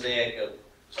fluid mosaic of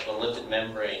a lipid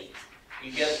membrane,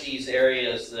 you get these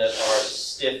areas that are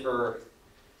stiffer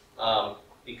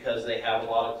because they have a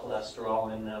lot of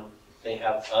cholesterol in them. They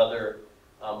have other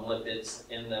lipids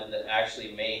in them that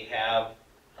actually may have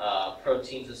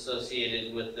proteins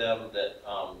associated with them that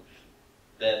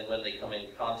then when they come in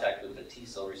contact with the T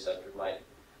cell receptor might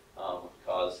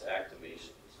cause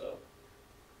activation. So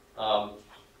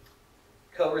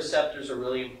co-receptors are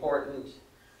really important.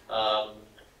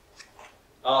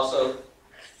 Also,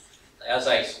 as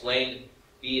I explained,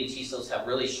 B and T cells have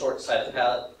really short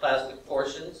cytoplasmic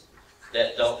portions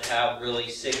that don't have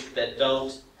that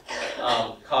don't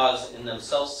cause in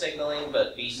themselves signaling,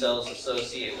 but B cells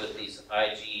associate with these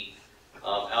Ig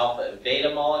alpha and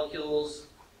beta molecules,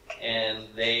 and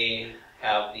they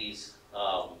have these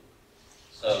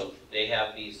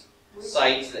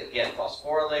sites that get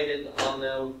phosphorylated on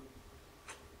them.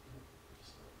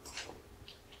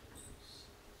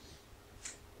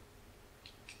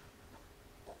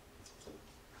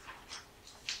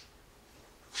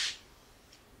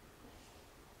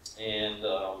 And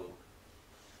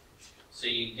so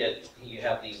you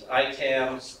have these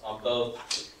ITAMs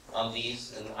on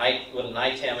these, and what an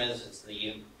ITAM is, it's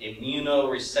the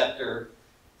immunoreceptor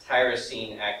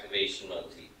tyrosine activation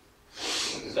motif.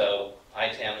 So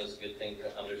ITAM is a good thing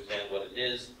to understand what it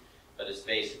is, but it's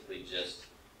basically just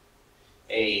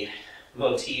a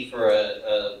motif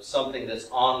or something that's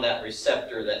on that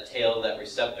receptor, that tail of that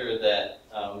receptor that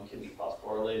can be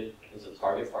phosphorylated, is a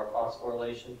target for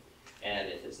phosphorylation. And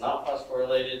if it's not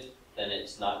phosphorylated, then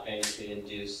it's not going to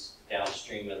induce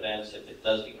downstream events. If it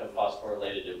does become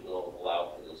phosphorylated, it will allow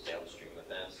for those downstream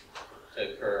events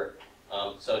to occur.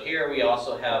 So here we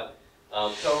also have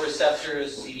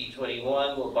co-receptors.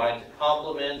 CD21 will bind to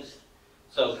complement.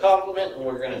 So complement, and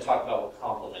we're going to talk about what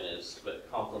complement is, but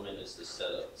complement is the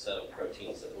set of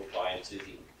proteins that will bind to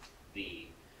the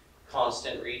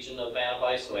constant region of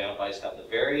antibodies. So antibodies have the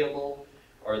variable,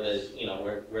 or the,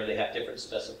 where they have different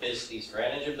specificities for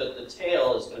antigen, but the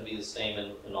tail is going to be the same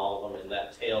in all of them, and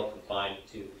that tail can bind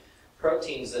to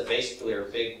proteins that basically are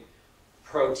big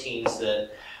proteins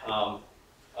that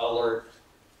alert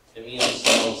immune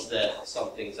cells that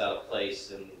something's out of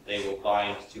place, and they will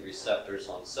bind to receptors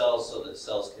on cells so that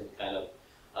cells can kind of,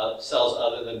 cells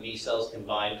other than B cells can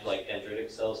bind, like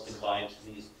dendritic cells can bind to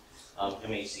these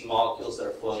MHC molecules that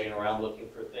are floating around looking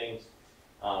for things.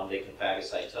 They can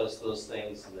phagocytose those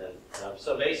things, and then,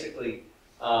 so basically,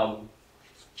 they'll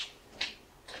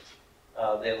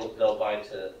bind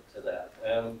to that.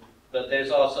 But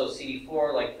there's also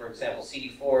CD4, like for example,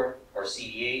 CD4 or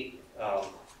CD8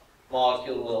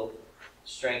 molecule will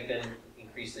strengthen,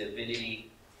 increase the avidity.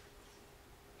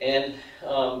 And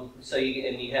so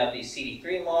you have these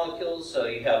CD3 molecules, so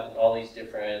you have all these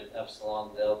different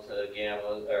epsilon, delta,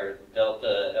 gamma, or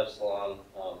delta, epsilon,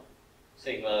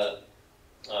 sigma,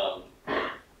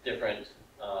 different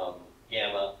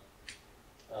gamma,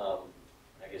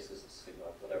 I guess this is sigma,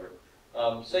 whatever.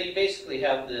 So you basically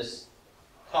have this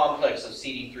complex of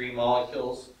CD3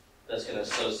 molecules that's going to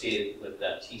associate with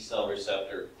that T cell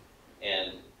receptor,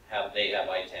 and they have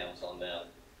ITAMs on them.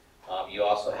 You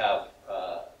also have,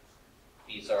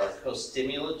 these are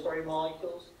co-stimulatory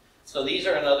molecules. So these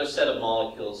are another set of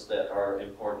molecules that are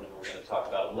important, and we're going to talk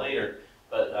about them later.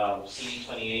 But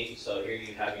CD28, so here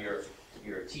you have your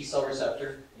T cell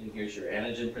receptor, and here's your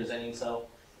antigen presenting cell.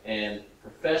 And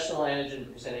professional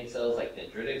antigen presenting cells like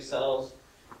dendritic cells,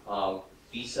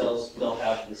 B cells, they'll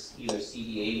have this either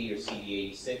CD80 or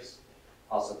CD86,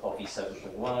 also called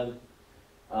B7.1,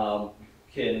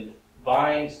 can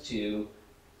bind to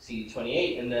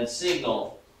CD28 and then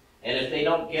signal. And if they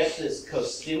don't get this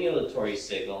co-stimulatory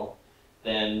signal,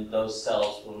 then those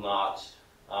cells will not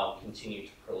continue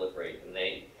to proliferate, and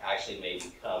they actually may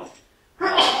become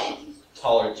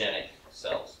tolerogenic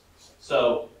cells.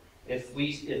 So if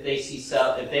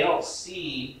they don't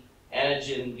see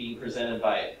antigen being presented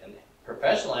by a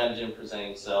professional antigen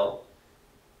presenting cell,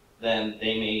 then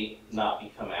they may not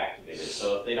become activated.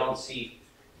 So if they don't see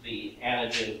the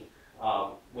antigen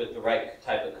with the right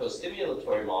type of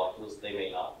co-stimulatory molecules, they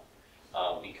may not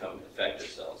become effector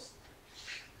cells.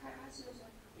 Can I ask you something?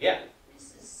 Yeah.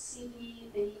 This is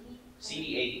CD80?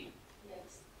 CD80.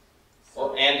 Yes.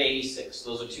 Well, and 86.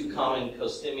 Those are two common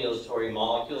co-stimulatory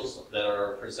molecules that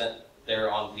are present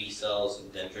there on B cells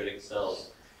and dendritic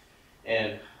cells.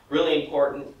 And really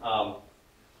important,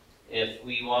 if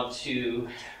we want to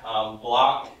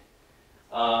block,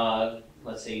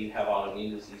 let's say you have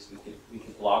autoimmune disease, we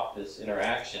could block this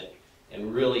interaction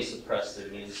and really suppress the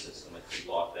immune system if we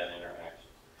block that interaction.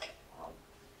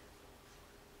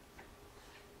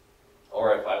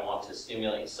 Or if I want to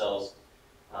stimulate cells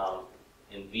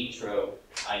in vitro,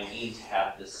 I need to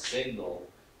have this signal.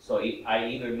 So I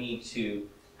either need to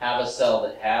have a cell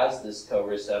that has this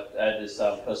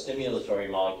co-stimulatory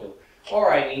molecule,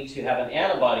 or I need to have an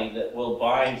antibody that will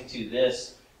bind to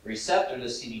this receptor, the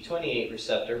CD28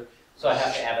 receptor. So I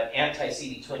have to have an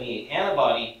anti-CD28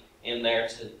 antibody in there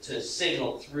to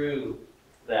signal through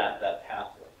that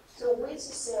pathway. So which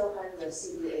cell has the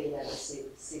CD8 and the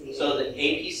CD8? So the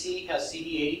APC has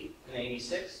CD80 and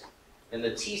 86, and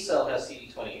the T cell has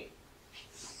CD28.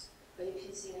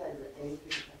 APC has the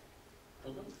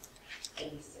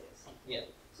 86. Yeah.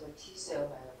 So T cell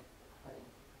have 20.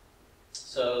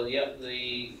 So yep,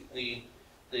 the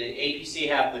APC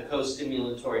have the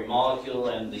co-stimulatory molecule,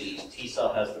 and the T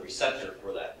cell has the receptor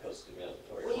for that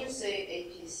co-stimulatory. When you say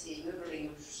APC, usually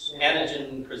you say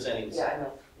Antigen presenting cell. Yeah, I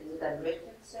know. Is it a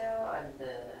dendritic cell and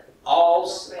the All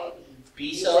B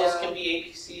B cells cell? can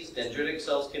be APCs, dendritic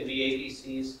cells can be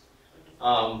APCs.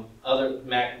 Other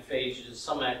macrophages,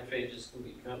 some macrophages can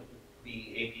be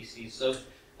APCs. So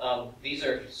these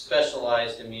are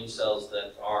specialized immune cells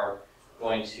that are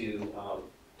going to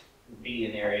be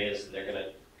in areas, and they're going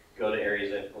to go to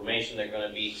areas of inflammation. They're going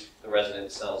to be the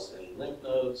resident cells in lymph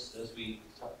nodes, as we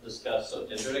discussed. So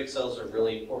dendritic cells are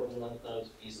really important in lymph nodes.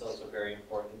 B cells are very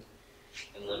important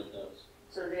in lymph nodes.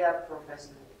 So they are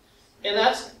professional. And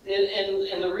that's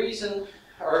and the reason,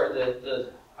 or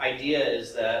the idea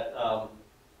is that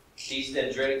these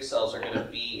dendritic cells are going to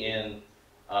be in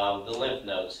the lymph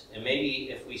nodes, and maybe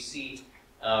if we see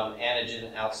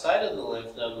antigen outside of the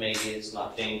lymph node, maybe it's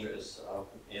not dangerous.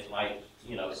 It might,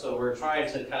 so we're trying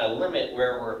to kind of limit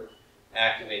where we're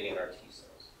activating our T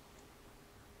cells.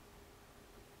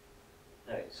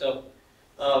 All right, so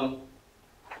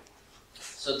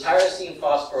tyrosine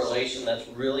phosphorylation, that's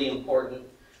really important.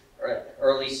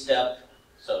 early step,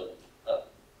 so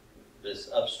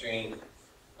this upstream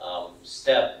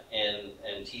step in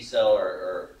T cell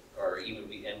or even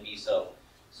B cell.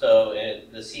 So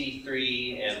the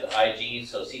CD3 and the IG,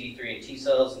 so CD3 and T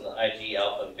cells and the IG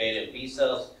alpha and beta and B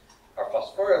cells are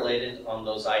phosphorylated on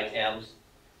those ITAMs,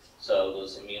 so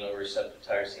those immunoreceptor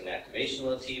tyrosine activation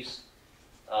motifs.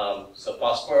 So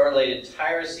phosphorylated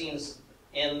tyrosines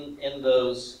in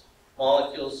those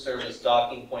molecules serve as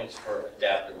docking points for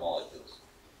adapter molecules.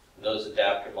 And those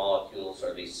adapter molecules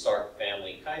are these Src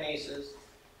family kinases.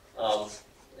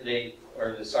 The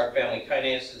Src family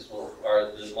kinases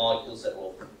are the molecules that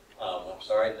will,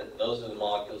 those are the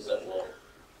molecules that will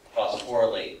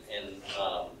phosphorylate and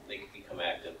they can become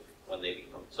active when they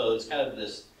become, so it's kind of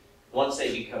this, once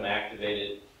they become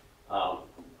activated,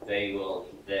 they will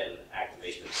then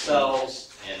activate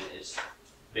themselves, and it's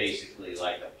basically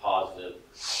like a positive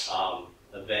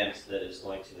event that is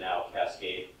going to now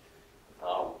cascade.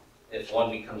 If one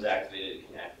becomes activated, it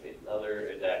can activate another,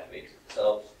 it activates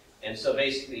itself. And so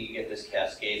basically you get this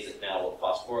cascade that now will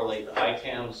phosphorylate the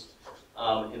ITAMs,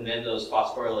 and then those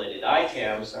phosphorylated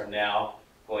ITAMs are now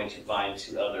going to bind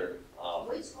to other.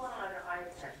 Which one are the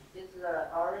ITAM? Is the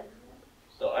orange one?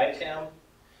 So ITAM.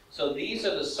 So these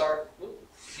are the Src.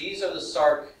 These are the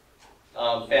Src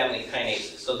family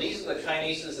kinases. So these are the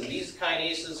kinases, and these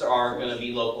kinases are going to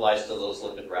be localized to those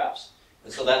lipid rafts.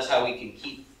 And so that's how we can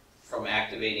keep from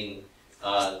activating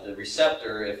the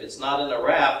receptor. If it's not in a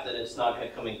raft, then it's not going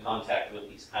to come in contact with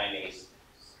these kinases.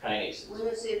 When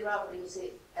you say raft, you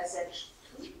say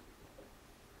SH2?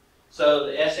 So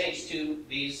the SH2,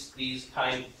 these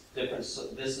kind different. So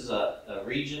this is a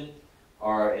region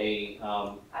or a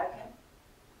ITAM?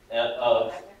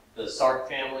 of the Src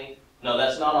family. No,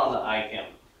 that's not on the ICAM.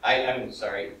 I'm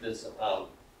sorry. This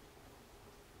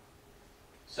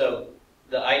so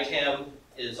the ITAM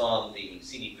is on the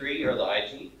CD3 or the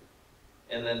IG,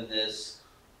 and then this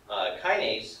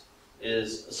kinase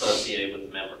is associated with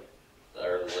the membrane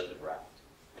or the lipid raft.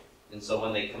 And so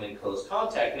when they come in close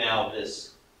contact, now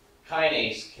this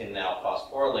kinase can now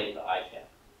phosphorylate the ITAM.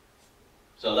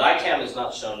 So the ITAM is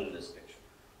not shown in this picture.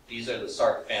 These are the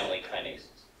Src family kinases.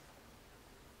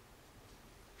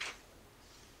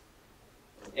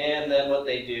 And then what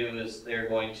they do is they're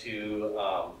going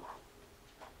to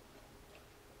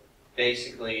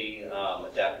basically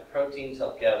adaptive proteins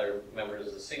help gather members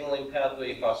of the signaling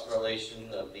pathway.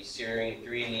 Phosphorylation of the serine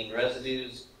threonine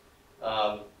residues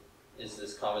is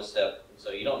this common step.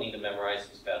 So you don't need to memorize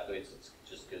these pathways. It's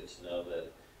just good to know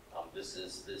that this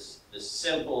is this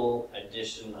simple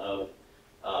addition of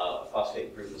a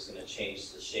phosphate group is going to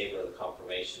change the shape of the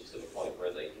conformation to the point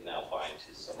where they can now bind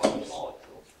to some other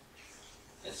molecule.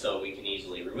 And so we can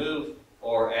easily remove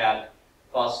or add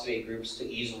phosphate groups to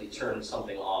easily turn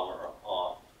something on or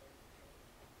off.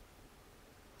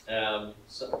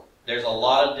 So there's a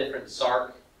lot of different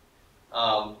Src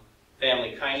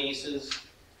family kinases,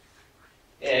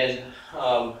 and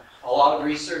a lot of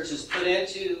research is put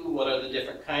into what are the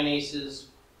different kinases,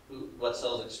 what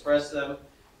cells express them,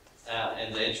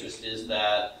 and the interest is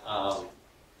that,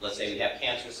 let's say we have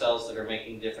cancer cells that are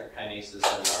making different kinases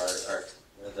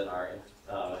than our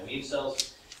immune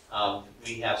cells.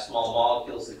 We have small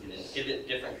molecules that can inhibit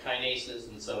different kinases,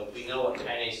 and so if we know what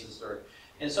kinases are,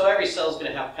 and so every cell is going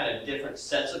to have kind of different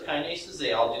sets of kinases.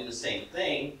 They all do the same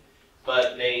thing,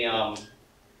 but they,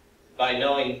 by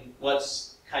knowing what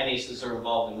kinases are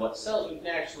involved in what cells, we can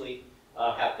actually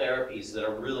have therapies that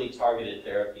are really targeted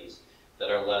therapies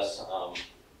that are less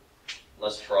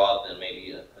broad than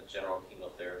maybe a general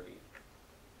chemotherapy.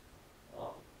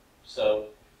 So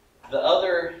the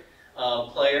other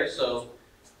player, so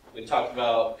we talked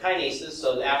about kinases.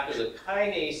 So after the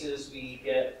kinases, we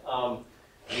get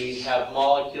we have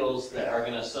molecules that are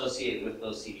going to associate with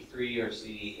those CD3 or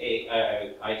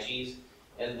CD8 IGs,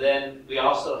 and then we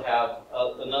also have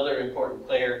another important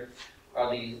player are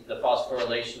the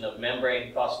phosphorylation of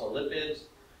membrane phospholipids,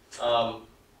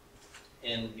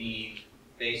 and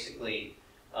basically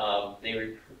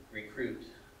they recruit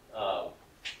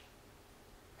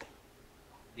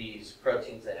these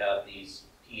proteins that have these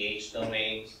pH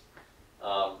domains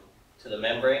to the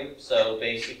membrane. So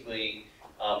basically,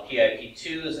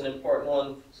 PIP2 is an important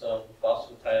one. So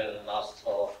phosphatidyl and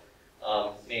inositol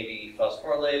may be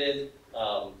phosphorylated.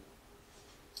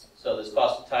 So this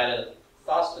phosphatidyl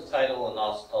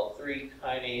inositol 3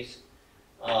 kinase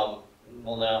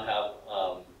will now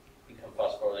have become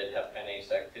phosphorylated, have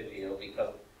kinase activity. It will become,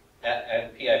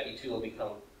 and PIP2 will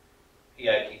become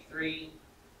PIP3.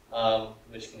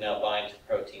 Which can now bind to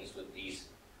proteins with these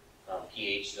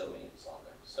pH domains on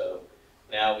them. So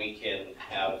now we can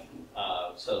have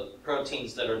so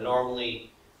proteins that are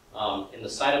normally in the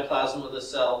cytoplasm of the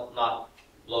cell, not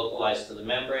localized to the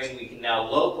membrane. We can now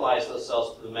localize those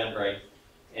cells to the membrane,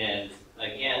 and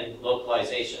again,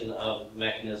 localization of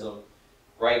mechanism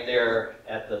right there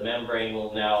at the membrane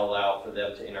will now allow for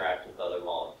them to interact with other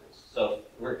molecules. So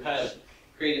we're kind of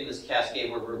creating this cascade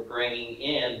where we're bringing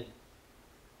in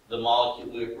the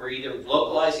molecule. We're either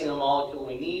localizing the molecule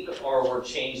we need, or we're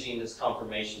changing its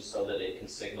conformation so that it can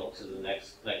signal to the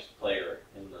next player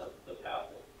in the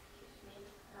pathway.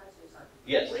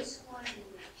 Yes? Which one is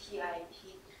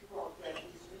PIP2 or PIP3?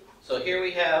 So here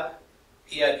we have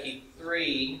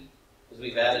PIP3, because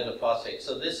we've added a phosphate.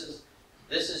 So this is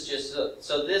just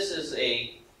so this is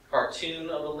a cartoon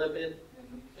of a lipid.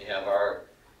 We have our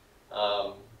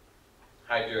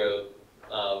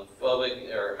hydrophobic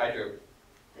or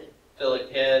hydrophilic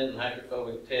head and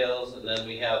hydrophobic tails, and then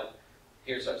we have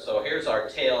here's our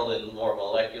tail in more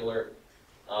molecular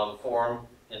form,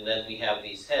 and then we have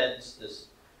these heads.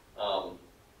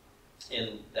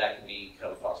 And that can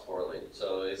become phosphorylated.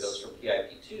 So it goes from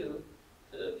PIP2 to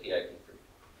PIP3.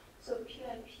 So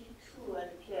PIP2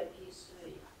 and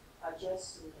PIP3 are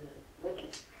just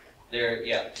lipids. They're,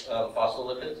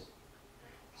 phospholipids.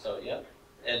 So, yeah.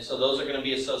 And so those are going to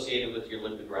be associated with your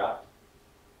lipid raft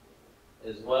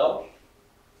as well.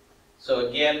 So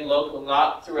again, local,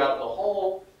 not throughout the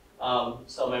whole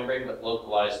cell membrane, but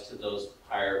localized to those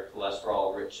higher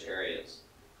cholesterol-rich areas.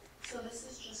 So this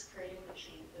is just creating the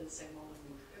chain for the signal to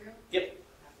move through? Yep.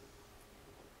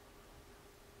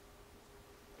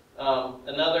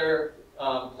 Another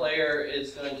player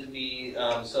is going to be,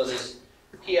 so this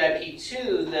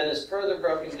PIP2 then is further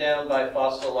broken down by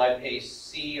phospholipase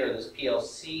C, or this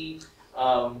PLC,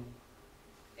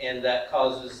 and that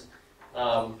causes,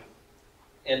 and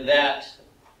that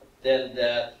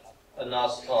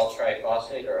inositol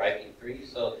triphosphate, or IP3.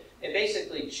 So it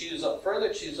basically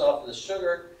further chews off the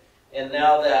sugar, and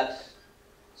now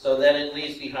so then it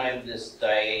leaves behind this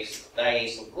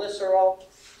diacylglycerol.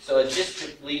 So it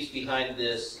just leaves behind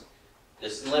this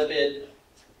lipid,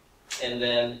 and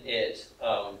then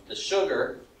the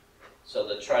sugar, so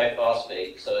the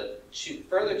triphosphate. So it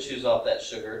further chews off that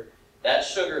sugar. That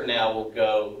sugar now will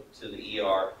go to the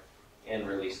ER and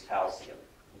release calcium.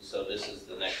 And so this is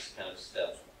the next kind of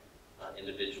step,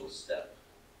 individual step.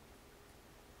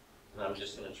 And I'm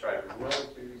just going to try to run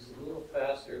through these a little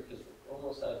faster because we're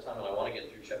almost out of time, and I want to get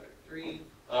through chapter 3,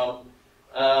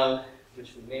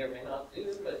 which we may or may not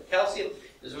do. But calcium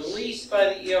is released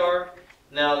by the ER.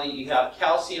 Now that you have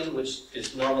calcium, which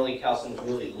is normally calcium is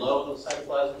really low in the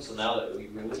cytoplasm, so now that we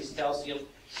release calcium,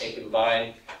 it can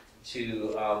bind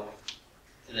to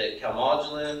the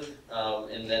calmodulin,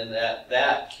 and then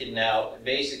that can now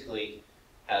basically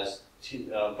has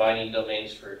two binding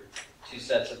domains for two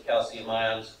sets of calcium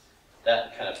ions.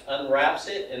 That kind of unwraps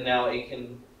it, and now it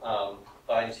can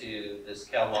bind to this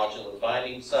calmodulin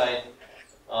binding site,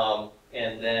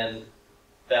 and then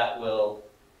that will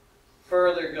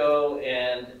further go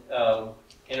and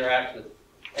interact with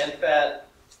NFAT,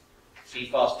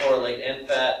 dephosphorylate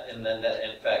NFAT, and then that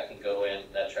NFAT can go in,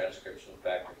 that transcription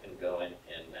factor can go in,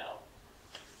 and now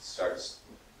starts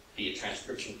be a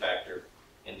transcription factor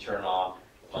and turn on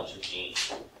a bunch of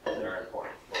genes that are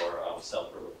important for cell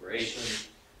proliferation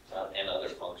and other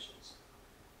functions.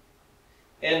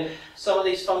 And some of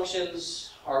these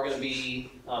functions are going to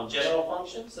be general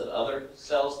functions that other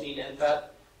cells need NFAT,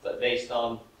 but based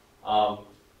on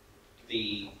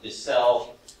the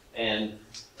cell and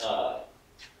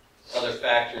other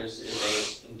factors, it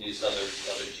may induce other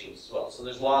genes as well. So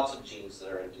there's lots of genes that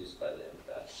are induced by the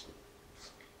NFAT.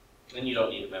 And you don't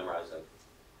need to memorize them.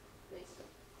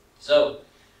 So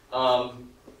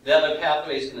the other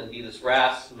pathway is going to be this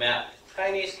RAS-MAP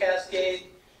kinase cascade.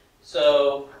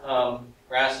 So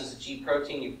RAS is a G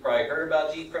protein. You've probably heard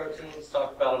about G proteins,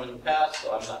 talked about them in the past,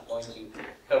 so I'm not going to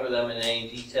cover them in any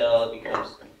detail. It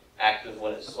becomes active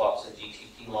when it swaps a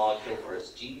GTP molecule for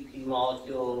its GDP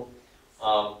molecule.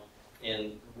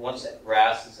 And once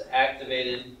RAS is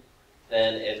activated,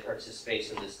 then it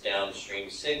participates in this downstream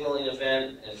signaling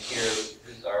event. And here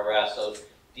is our RAS. So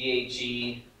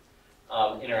DAG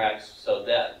interacts. So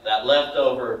that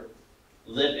leftover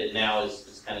lipid now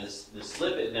is kind of this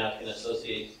lipid now can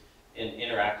associate and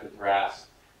interact with RAS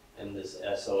and this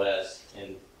SOS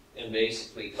and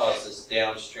basically cause this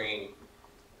downstream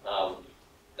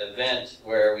event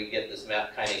where we get this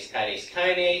MAP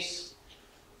kinase.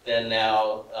 Then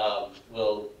now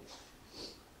we'll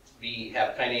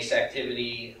have kinase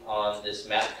activity on this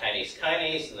MAP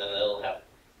kinase, and then it'll have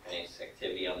kinase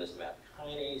activity on this MAP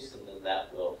kinase, and then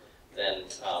that will then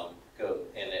go,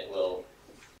 and it will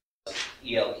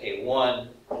ELK1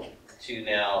 to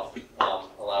now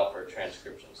allow for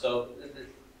transcription. So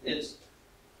this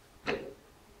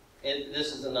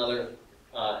is another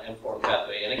important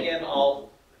pathway. And again,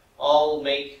 I'll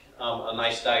make a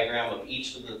nice diagram of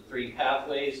each of the 3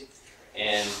 pathways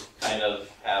and kind of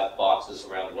have boxes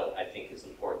around what I think is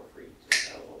important for you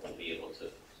to be able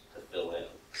to fill in.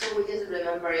 So we just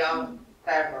remember your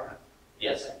diagram.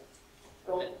 Yes.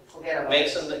 Don't forget about Make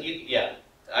it. some that yeah,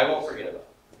 I won't forget about it.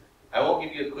 I won't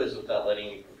give you a quiz without letting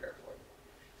you prepare for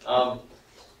it.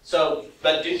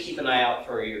 But do keep an eye out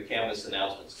for your Canvas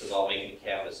announcements, because I'll make a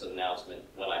Canvas announcement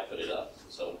when I put it up.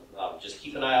 So just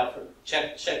keep an eye out for,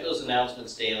 check those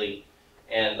announcements daily,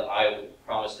 and I will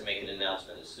promise to make an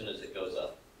announcement as soon as it goes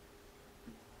up.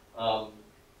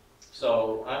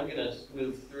 So I'm going to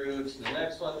move through to the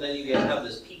next one. Then you guys have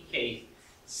this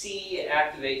PKC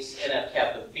activates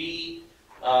NF-kappa B.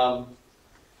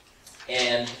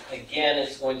 And again,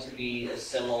 it's going to be a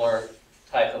similar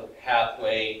type of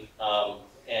pathway,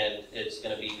 and it's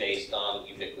going to be based on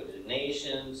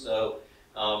ubiquitination. So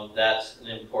that's an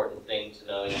important thing to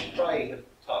know. You probably have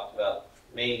talked about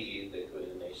maybe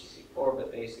ubiquitination before,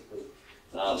 but basically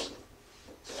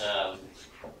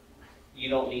you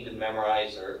don't need to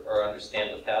memorize or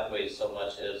understand the pathways so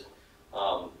much as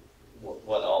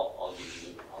what I'll give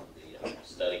you on the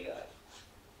study guide.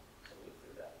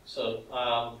 So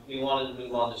we wanted to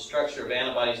move on to structure of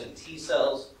antibodies and T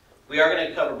cells. We are going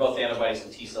to cover both antibodies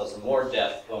and T cells in more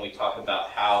depth when we talk about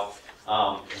how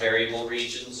variable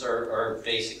regions are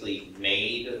basically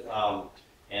made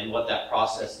and what that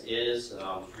process is,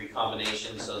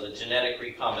 recombination. So the genetic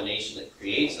recombination that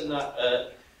creates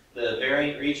the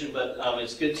variant region, but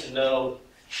it's good to know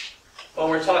when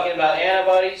we're talking about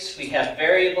antibodies, we have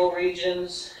variable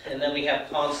regions and then we have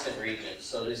constant regions.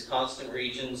 So these constant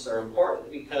regions are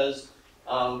important because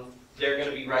they're going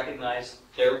to be recognized,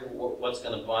 they're what's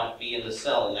going to be in the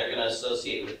cell, and they're going to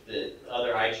associate with the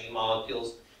other Ig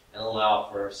molecules and allow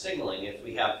for signaling. If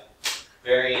we have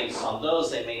variants on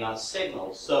those, they may not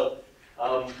signal. So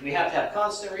we have to have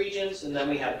constant regions, and then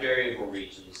we have variable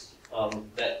regions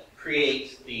that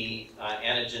create the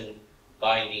antigen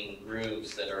binding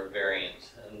grooves that are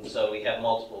variant. And so we have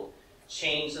multiple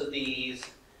chains of these.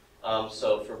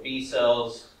 So for B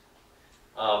cells,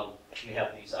 we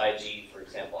have these Ig, for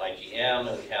example, IgM,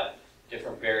 and we have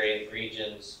different variant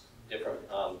regions, different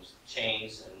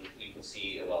chains, and you can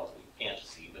see, well, you can't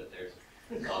see, but there's,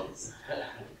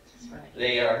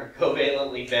 they are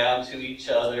covalently bound to each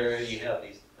other. You have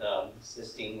these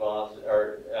cysteine bonds,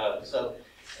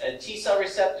 T cell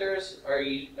receptors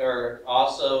are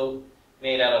also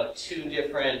made out of two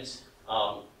different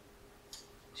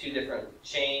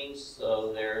chains,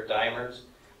 so they're dimers.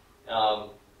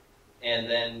 And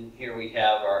then here we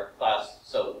have our class,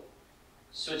 so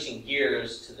switching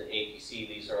gears to the APC,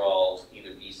 these are all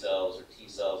either B cells or T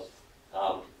cells.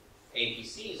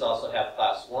 APCs also have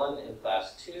class 1 and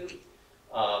class 2.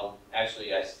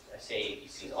 Actually, I say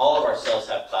APCs. All of our cells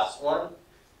have class 1,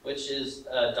 which is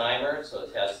a dimer, so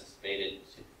it has this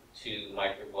beta-2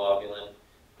 microglobulin,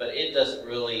 but it doesn't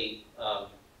really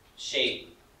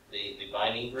shape the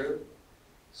binding group.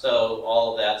 So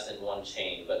all of that's in one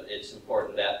chain, but it's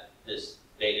important that this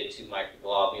beta-2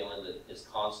 microglobulin that is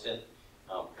constant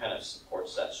kind of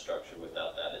supports that structure.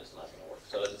 Without that, it's not going to work.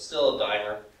 So it's still a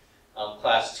dimer.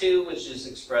 Class 2, which is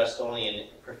expressed only in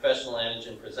professional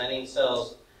antigen presenting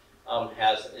cells,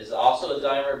 is also a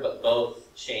dimer, but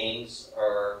both chains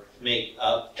make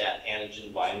up that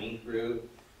antigen binding groove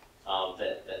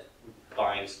that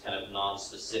binds kind of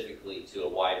non-specifically to a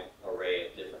wide array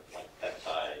of different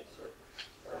peptides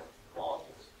or molecules.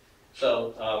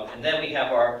 So, and then we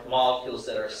have our molecules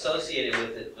that are associated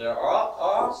with it. There are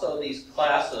also these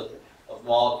class of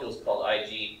molecules called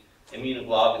Ig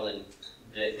immunoglobulin.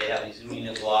 They have these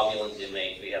immunoglobulin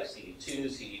domains. We have CD2,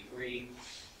 CD3,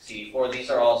 CD4. These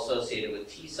are all associated with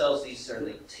T cells. These are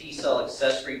the T cell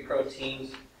accessory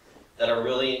proteins that are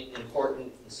really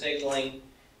important in signaling.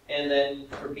 And then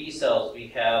for B cells, we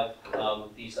have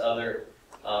these other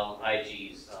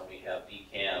IGs. We have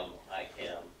BCAM,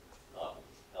 ICAM,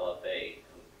 LFA,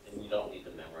 and you don't need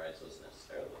to memorize those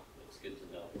necessarily. It's good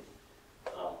to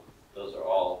know. Those are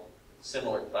all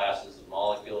similar classes of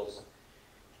molecules.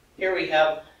 Here we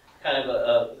have kind of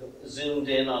a zoomed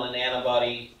in on an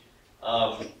antibody.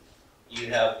 You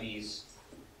have these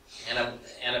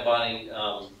antibody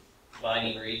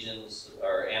binding regions,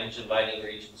 or antigen binding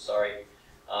regions, sorry,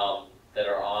 that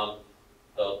are on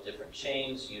both different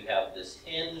chains. You have this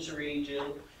hinge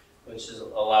region, which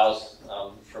allows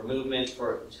for movement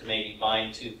to maybe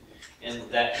bind to, and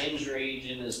that hinge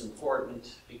region is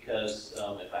important because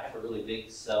if I have a really big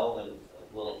cell and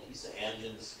a little piece of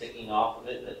antigen sticking off of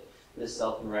it that this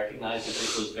cell can recognize, if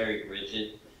it was very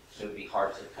rigid, it would be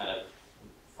hard to kind of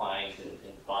find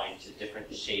and bind to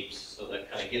different shapes, so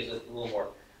that kind of gives it a little more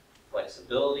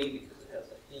flexibility because it has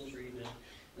that hinge region.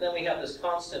 And then we have this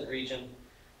constant region,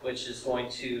 which is going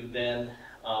to then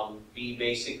be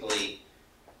basically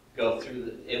go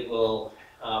through, it will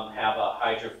have a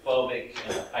hydrophobic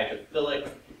and a hydrophilic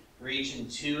region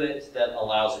to it that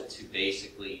allows it to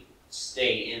basically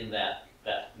stay in that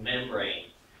membrane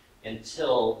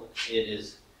until it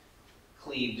is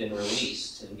cleaved and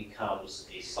released and becomes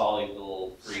a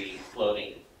soluble, free,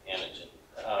 floating antigen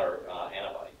or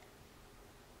antibody.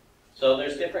 So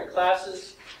there's different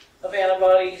classes of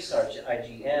antibodies,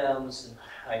 IgMs and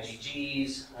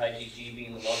IgGs, IgG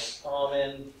being the most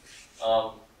common.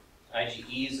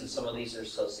 IgEs, and some of these are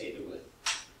associated with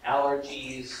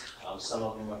allergies. Some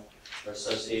of them are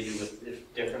associated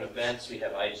with different events. We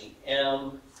have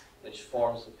IgM, which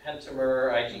forms the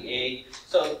pentamer, IgA.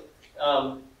 So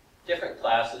different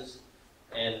classes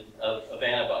of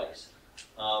antibodies.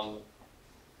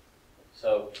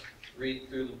 So read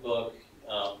through the book.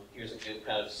 Here's a good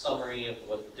kind of summary of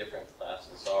what the different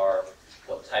classes are,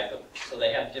 what type of, so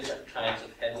they have different kinds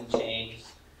of heavy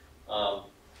chains.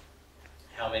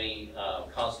 How many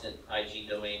constant Ig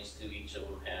domains do each of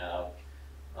them have?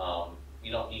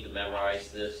 You don't need to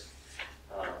memorize this.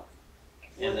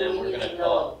 And then we're going to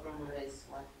call this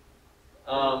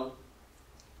one.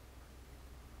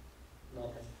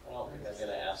 nothing. I don't think I'm going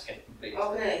to ask anybody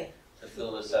Okay. to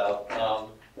fill this out.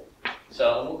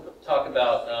 So we'll talk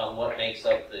about what makes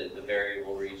up the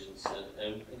variable regions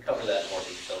and cover that in more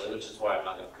detail, which is why I'm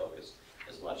not going to focus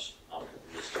as much on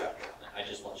this chapter. I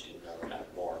just want you to know kind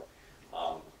of more.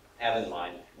 Have in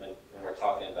mind when we're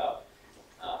talking about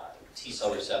T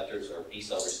cell receptors or B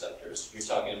cell receptors, you're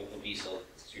talking in B cell,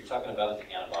 so you're talking about an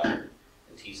antibody.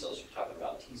 In T cells, you're talking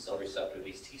about T cell receptor.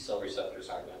 These T cell receptors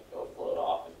aren't going to go float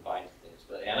off and bind to things,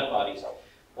 but antibodies,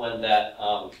 when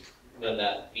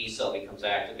that B cell becomes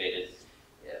activated,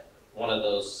 one of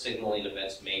those signaling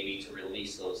events may be to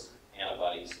release those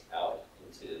antibodies out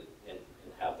into and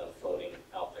have them floating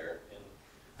out there.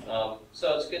 And,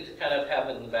 so it's good to kind of have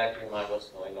in the back of your mind what's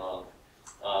going on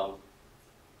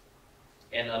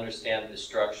and understand the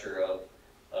structure of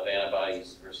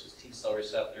antibodies versus T cell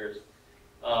receptors.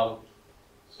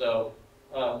 So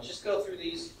just go through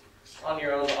these on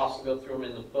your own. Also go through them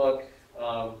in the book.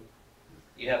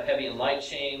 You have heavy and light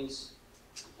chains.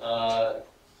 I'm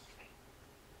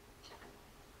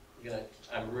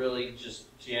really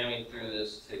just jamming through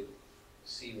this to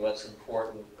see what's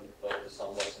important and focus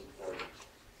on what's important.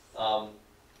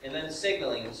 And then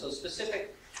signaling. So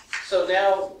specific. So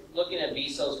now looking at B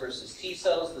cells versus T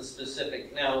cells, the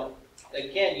specific. Now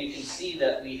again, you can see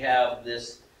that we have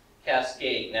this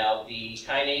cascade. Now the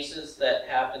kinases that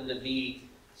happen to be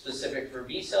specific for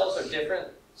B cells are different.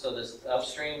 So this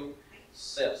upstream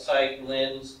site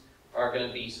lins are going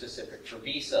to be specific for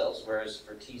B cells, whereas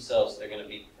for T cells they're going to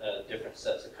be different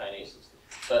sets of kinases.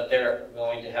 But they're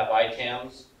going to have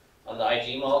ITAMs on the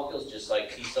Ig molecules, just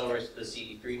like T cell, the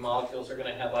CD3 molecules are going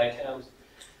to have ITAMs.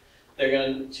 They're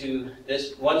going to,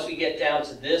 once we get down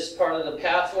to this part of the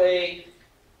pathway,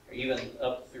 or even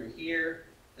up through here,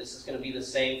 this is going to be the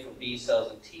same for B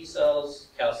cells and T cells.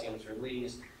 Calcium is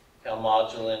released,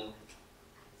 calmodulin,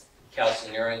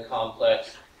 calcineurin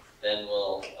complex, then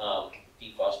we'll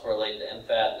dephosphorylate the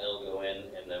NFAT, and it'll go in,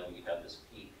 and then we have this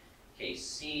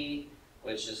PKC,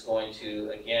 which is going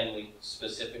to, again, we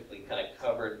specifically kind of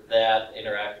covered that,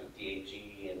 interact with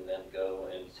DAG, and then go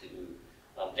into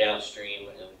downstream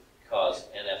and cause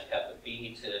NF-kappa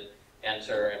B to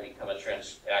enter and become a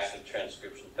active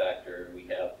transcription factor. We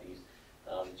have these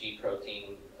G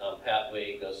protein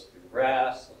pathway goes through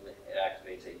RAS, and it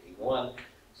activates AP1.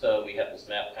 So we have this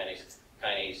MAP kinase,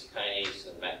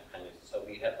 and MAP kinase. So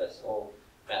we have this whole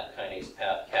MAP kinase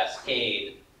path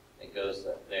cascade that goes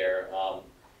there.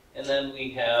 And then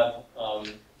we have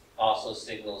also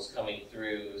signals coming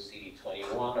through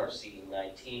CD21 or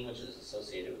CD19, which is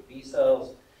associated with B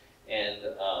cells, and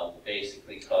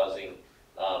basically causing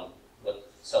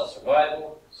cell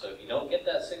survival. So if you don't get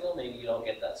that signal, maybe you don't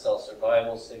get that cell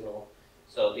survival signal.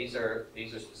 So these are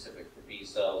specific for B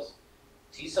cells.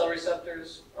 T cell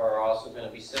receptors are also going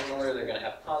to be similar. They're going to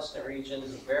have constant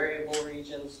regions and variable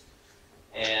regions,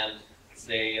 and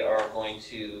they are going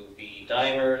to be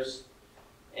dimers,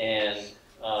 and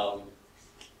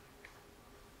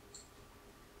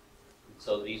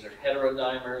so these are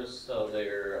heterodimers, so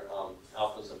they're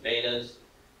alphas and betas.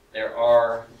 There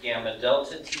are gamma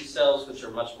delta T cells, which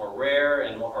are much more rare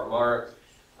and are more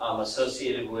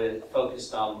associated with,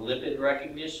 focused on lipid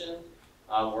recognition.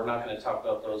 We're not going to talk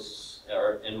about those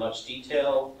in much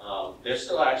detail. They're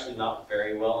still actually not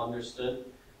very well understood,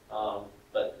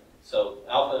 but So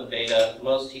alpha and beta,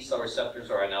 most T cell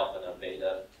receptors are on alpha and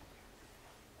beta.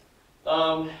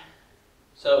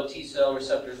 So T cell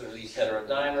receptors are these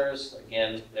heterodimers.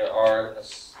 Again, there are a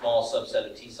small subset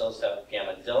of T cells that have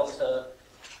gamma delta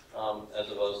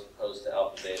as opposed to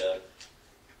alpha beta.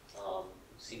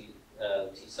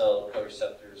 T cell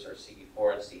co-receptors are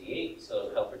CD4 and CD8,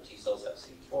 so helper T cells have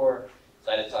CD4.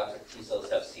 Cytotoxic T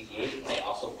cells have CD8, and they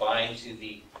also bind to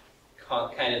the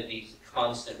kind of these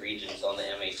constant regions on the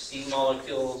MHC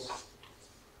molecules.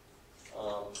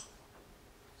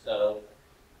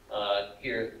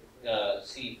 Here,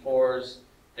 CD4s,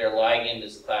 their ligand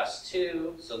is class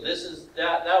 2. So this is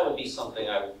that would be something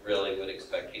I really would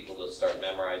expect people to start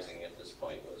memorizing at this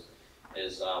point.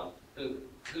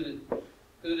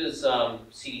 Who does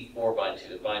CD4 bind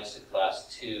to? It binds to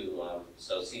class 2.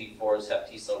 So CD4s have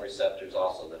T cell receptors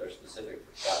also that are specific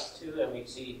for class 2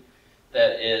 MHC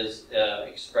that is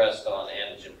expressed on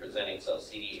antigen-presenting cells.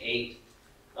 CD8,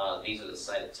 these are the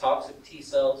cytotoxic T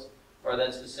cells, are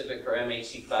then specific for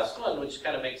MHC class 1, which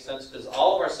kind of makes sense because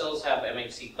all of our cells have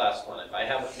MHC class 1.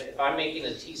 If I'm making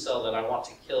a T cell that I want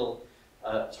to kill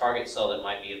a target cell that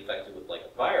might be infected with like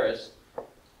a virus,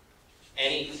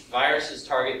 any viruses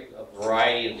target a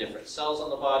variety of different cells on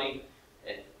the body.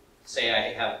 Say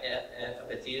I have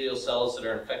epithelial cells that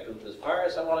are infected with this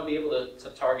virus, I want to be able to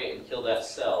target and kill that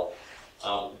cell,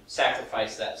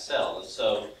 sacrifice that cell. And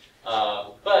so,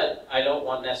 but I don't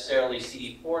want necessarily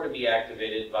CD4 to be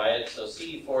activated by it. So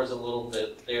CD4 is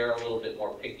they're a little bit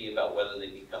more picky about whether they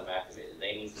become activated.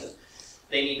 They need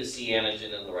to see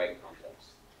antigen in the right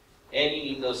complex. And you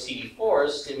need those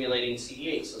CD4s stimulating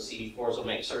CD8. So CD4s will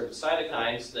make certain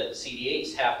cytokines that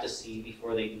CD8s have to see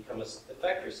before they become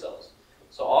effector cells.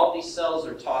 So all these cells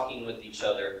are talking with each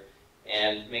other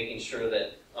and making sure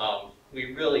that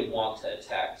we really want to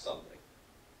attack something.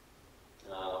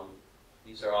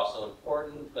 These are also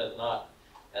important, but not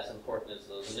as important as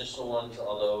those initial ones,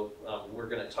 although we're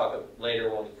going to talk later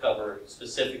when we cover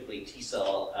specifically T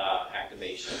cell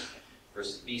activation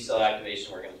versus B cell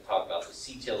activation. We're going to talk about the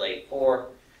CTLA-4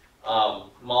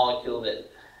 molecule that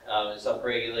is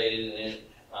upregulated and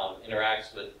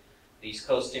interacts with these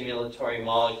co-stimulatory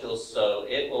molecules, so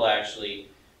it will actually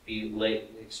be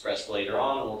expressed later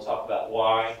on, and we'll talk about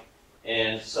why.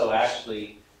 And so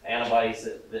actually, antibodies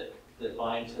that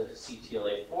bind to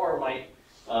CTLA-4 might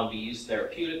be used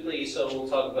therapeutically, so we'll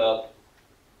talk about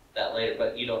that later,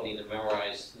 but you don't need to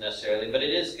memorize necessarily. But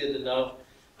it is good to know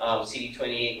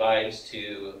CD28 binds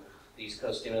to these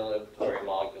co-stimulatory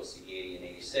molecules, CD80 and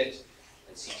 86,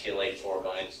 and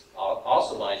CTLA-4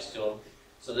 also binds to them.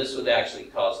 So this would actually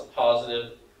cause a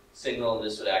positive signal, and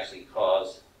this would actually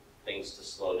cause things to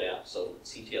slow down. So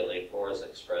CTLA-4 is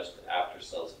expressed after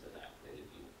cells have been activated.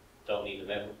 You don't need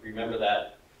to remember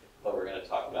that, but we're going to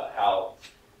talk about how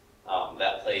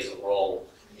that plays a role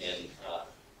in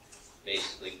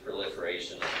basically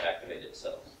proliferation of activated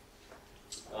cells.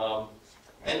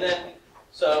 And then,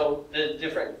 so the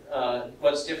different,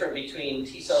 what's different between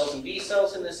T cells and B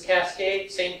cells in this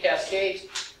cascade? Same cascade,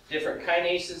 different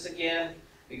kinases again.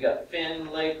 We got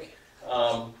Finn, Lick,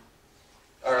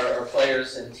 our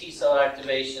players in T cell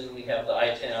activation. We have the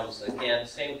ITAMs, again,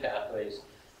 same pathways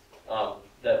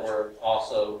that were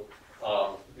also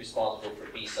responsible for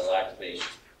B cell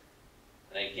activation.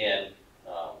 And again,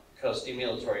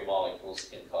 co-stimulatory molecules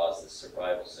can cause this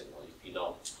survival signal if you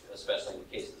don't, especially in the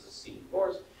cases of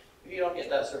CD4s. If you don't get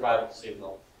that survival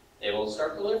signal, they will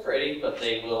start proliferating, but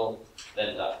they will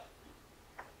then die.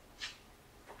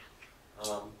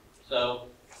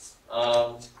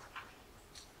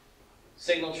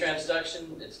 Signal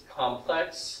transduction, it's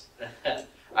complex.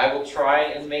 I will try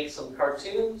and make some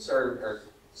cartoons or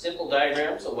simple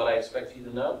diagrams of what I expect you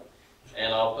to know,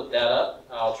 and I'll put that up.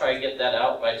 I'll try to get that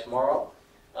out by tomorrow,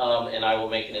 and I will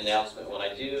make an announcement when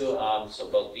I do. So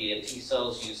both B and T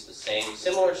cells use the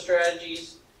similar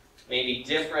strategies, maybe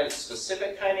different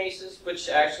specific kinases, which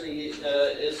actually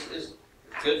is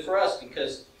good for us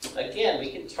because, again,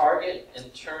 we can target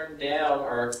and turn down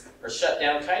or shut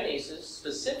down kinases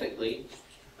specifically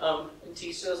in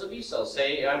T cells and B cells.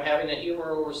 Say I'm having a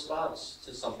humoral response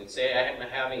to something. Say I'm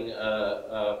having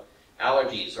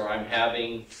allergies, or I'm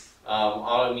having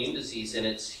autoimmune disease, and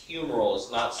it's humoral.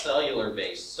 It's not cellular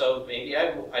based. So maybe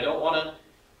I don't want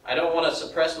to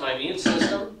suppress my immune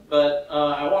system, but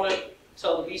I want to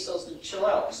tell the B cells to chill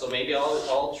out. So maybe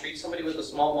I'll treat somebody with a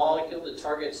small molecule that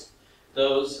targets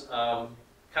those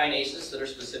kinases that are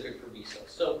specific for B cells.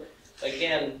 So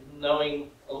again, knowing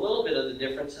a little bit of the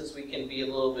differences, we can be a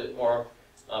little bit more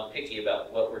picky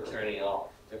about what we're turning off.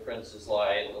 Differences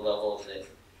lie at the level of the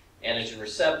antigen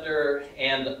receptor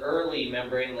and the early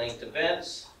membrane-linked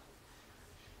events.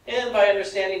 And by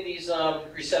understanding these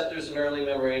receptors and early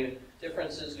membrane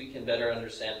differences, we can better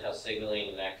understand how signaling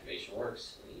and activation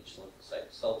works in each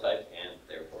lymphocyte cell type, and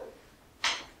therefore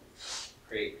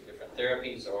create different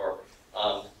therapies or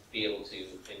be able to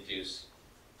induce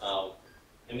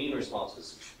immune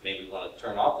responses. Maybe we want to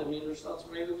turn off the immune response,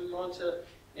 or maybe we want to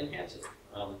enhance it.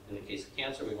 In the case of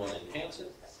cancer, we want to enhance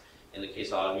it. In the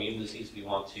case of autoimmune disease, we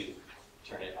want to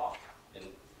turn it off. And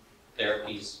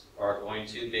therapies are going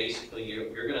to basically,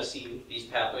 you're going to see these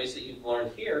pathways that you've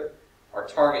learned here are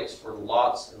targets for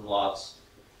lots and lots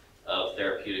of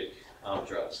therapeutic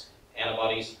drugs.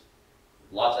 Antibodies,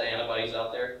 lots of antibodies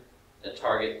out there that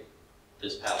target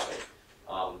this pathway.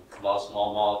 Lots of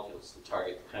small molecules that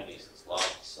target the kinases.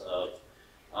 Lots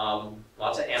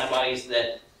of antibodies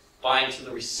that bind to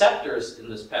the receptors in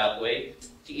this pathway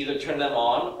to either turn them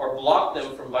on or block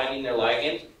them from binding their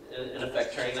ligand, in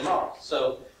effect turning them off.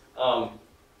 So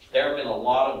there have been a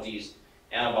lot of these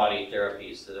antibody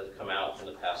therapies that have come out in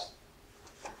the past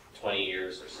 20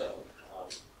 years or so.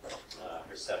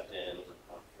 Herceptin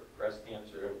for breast cancer.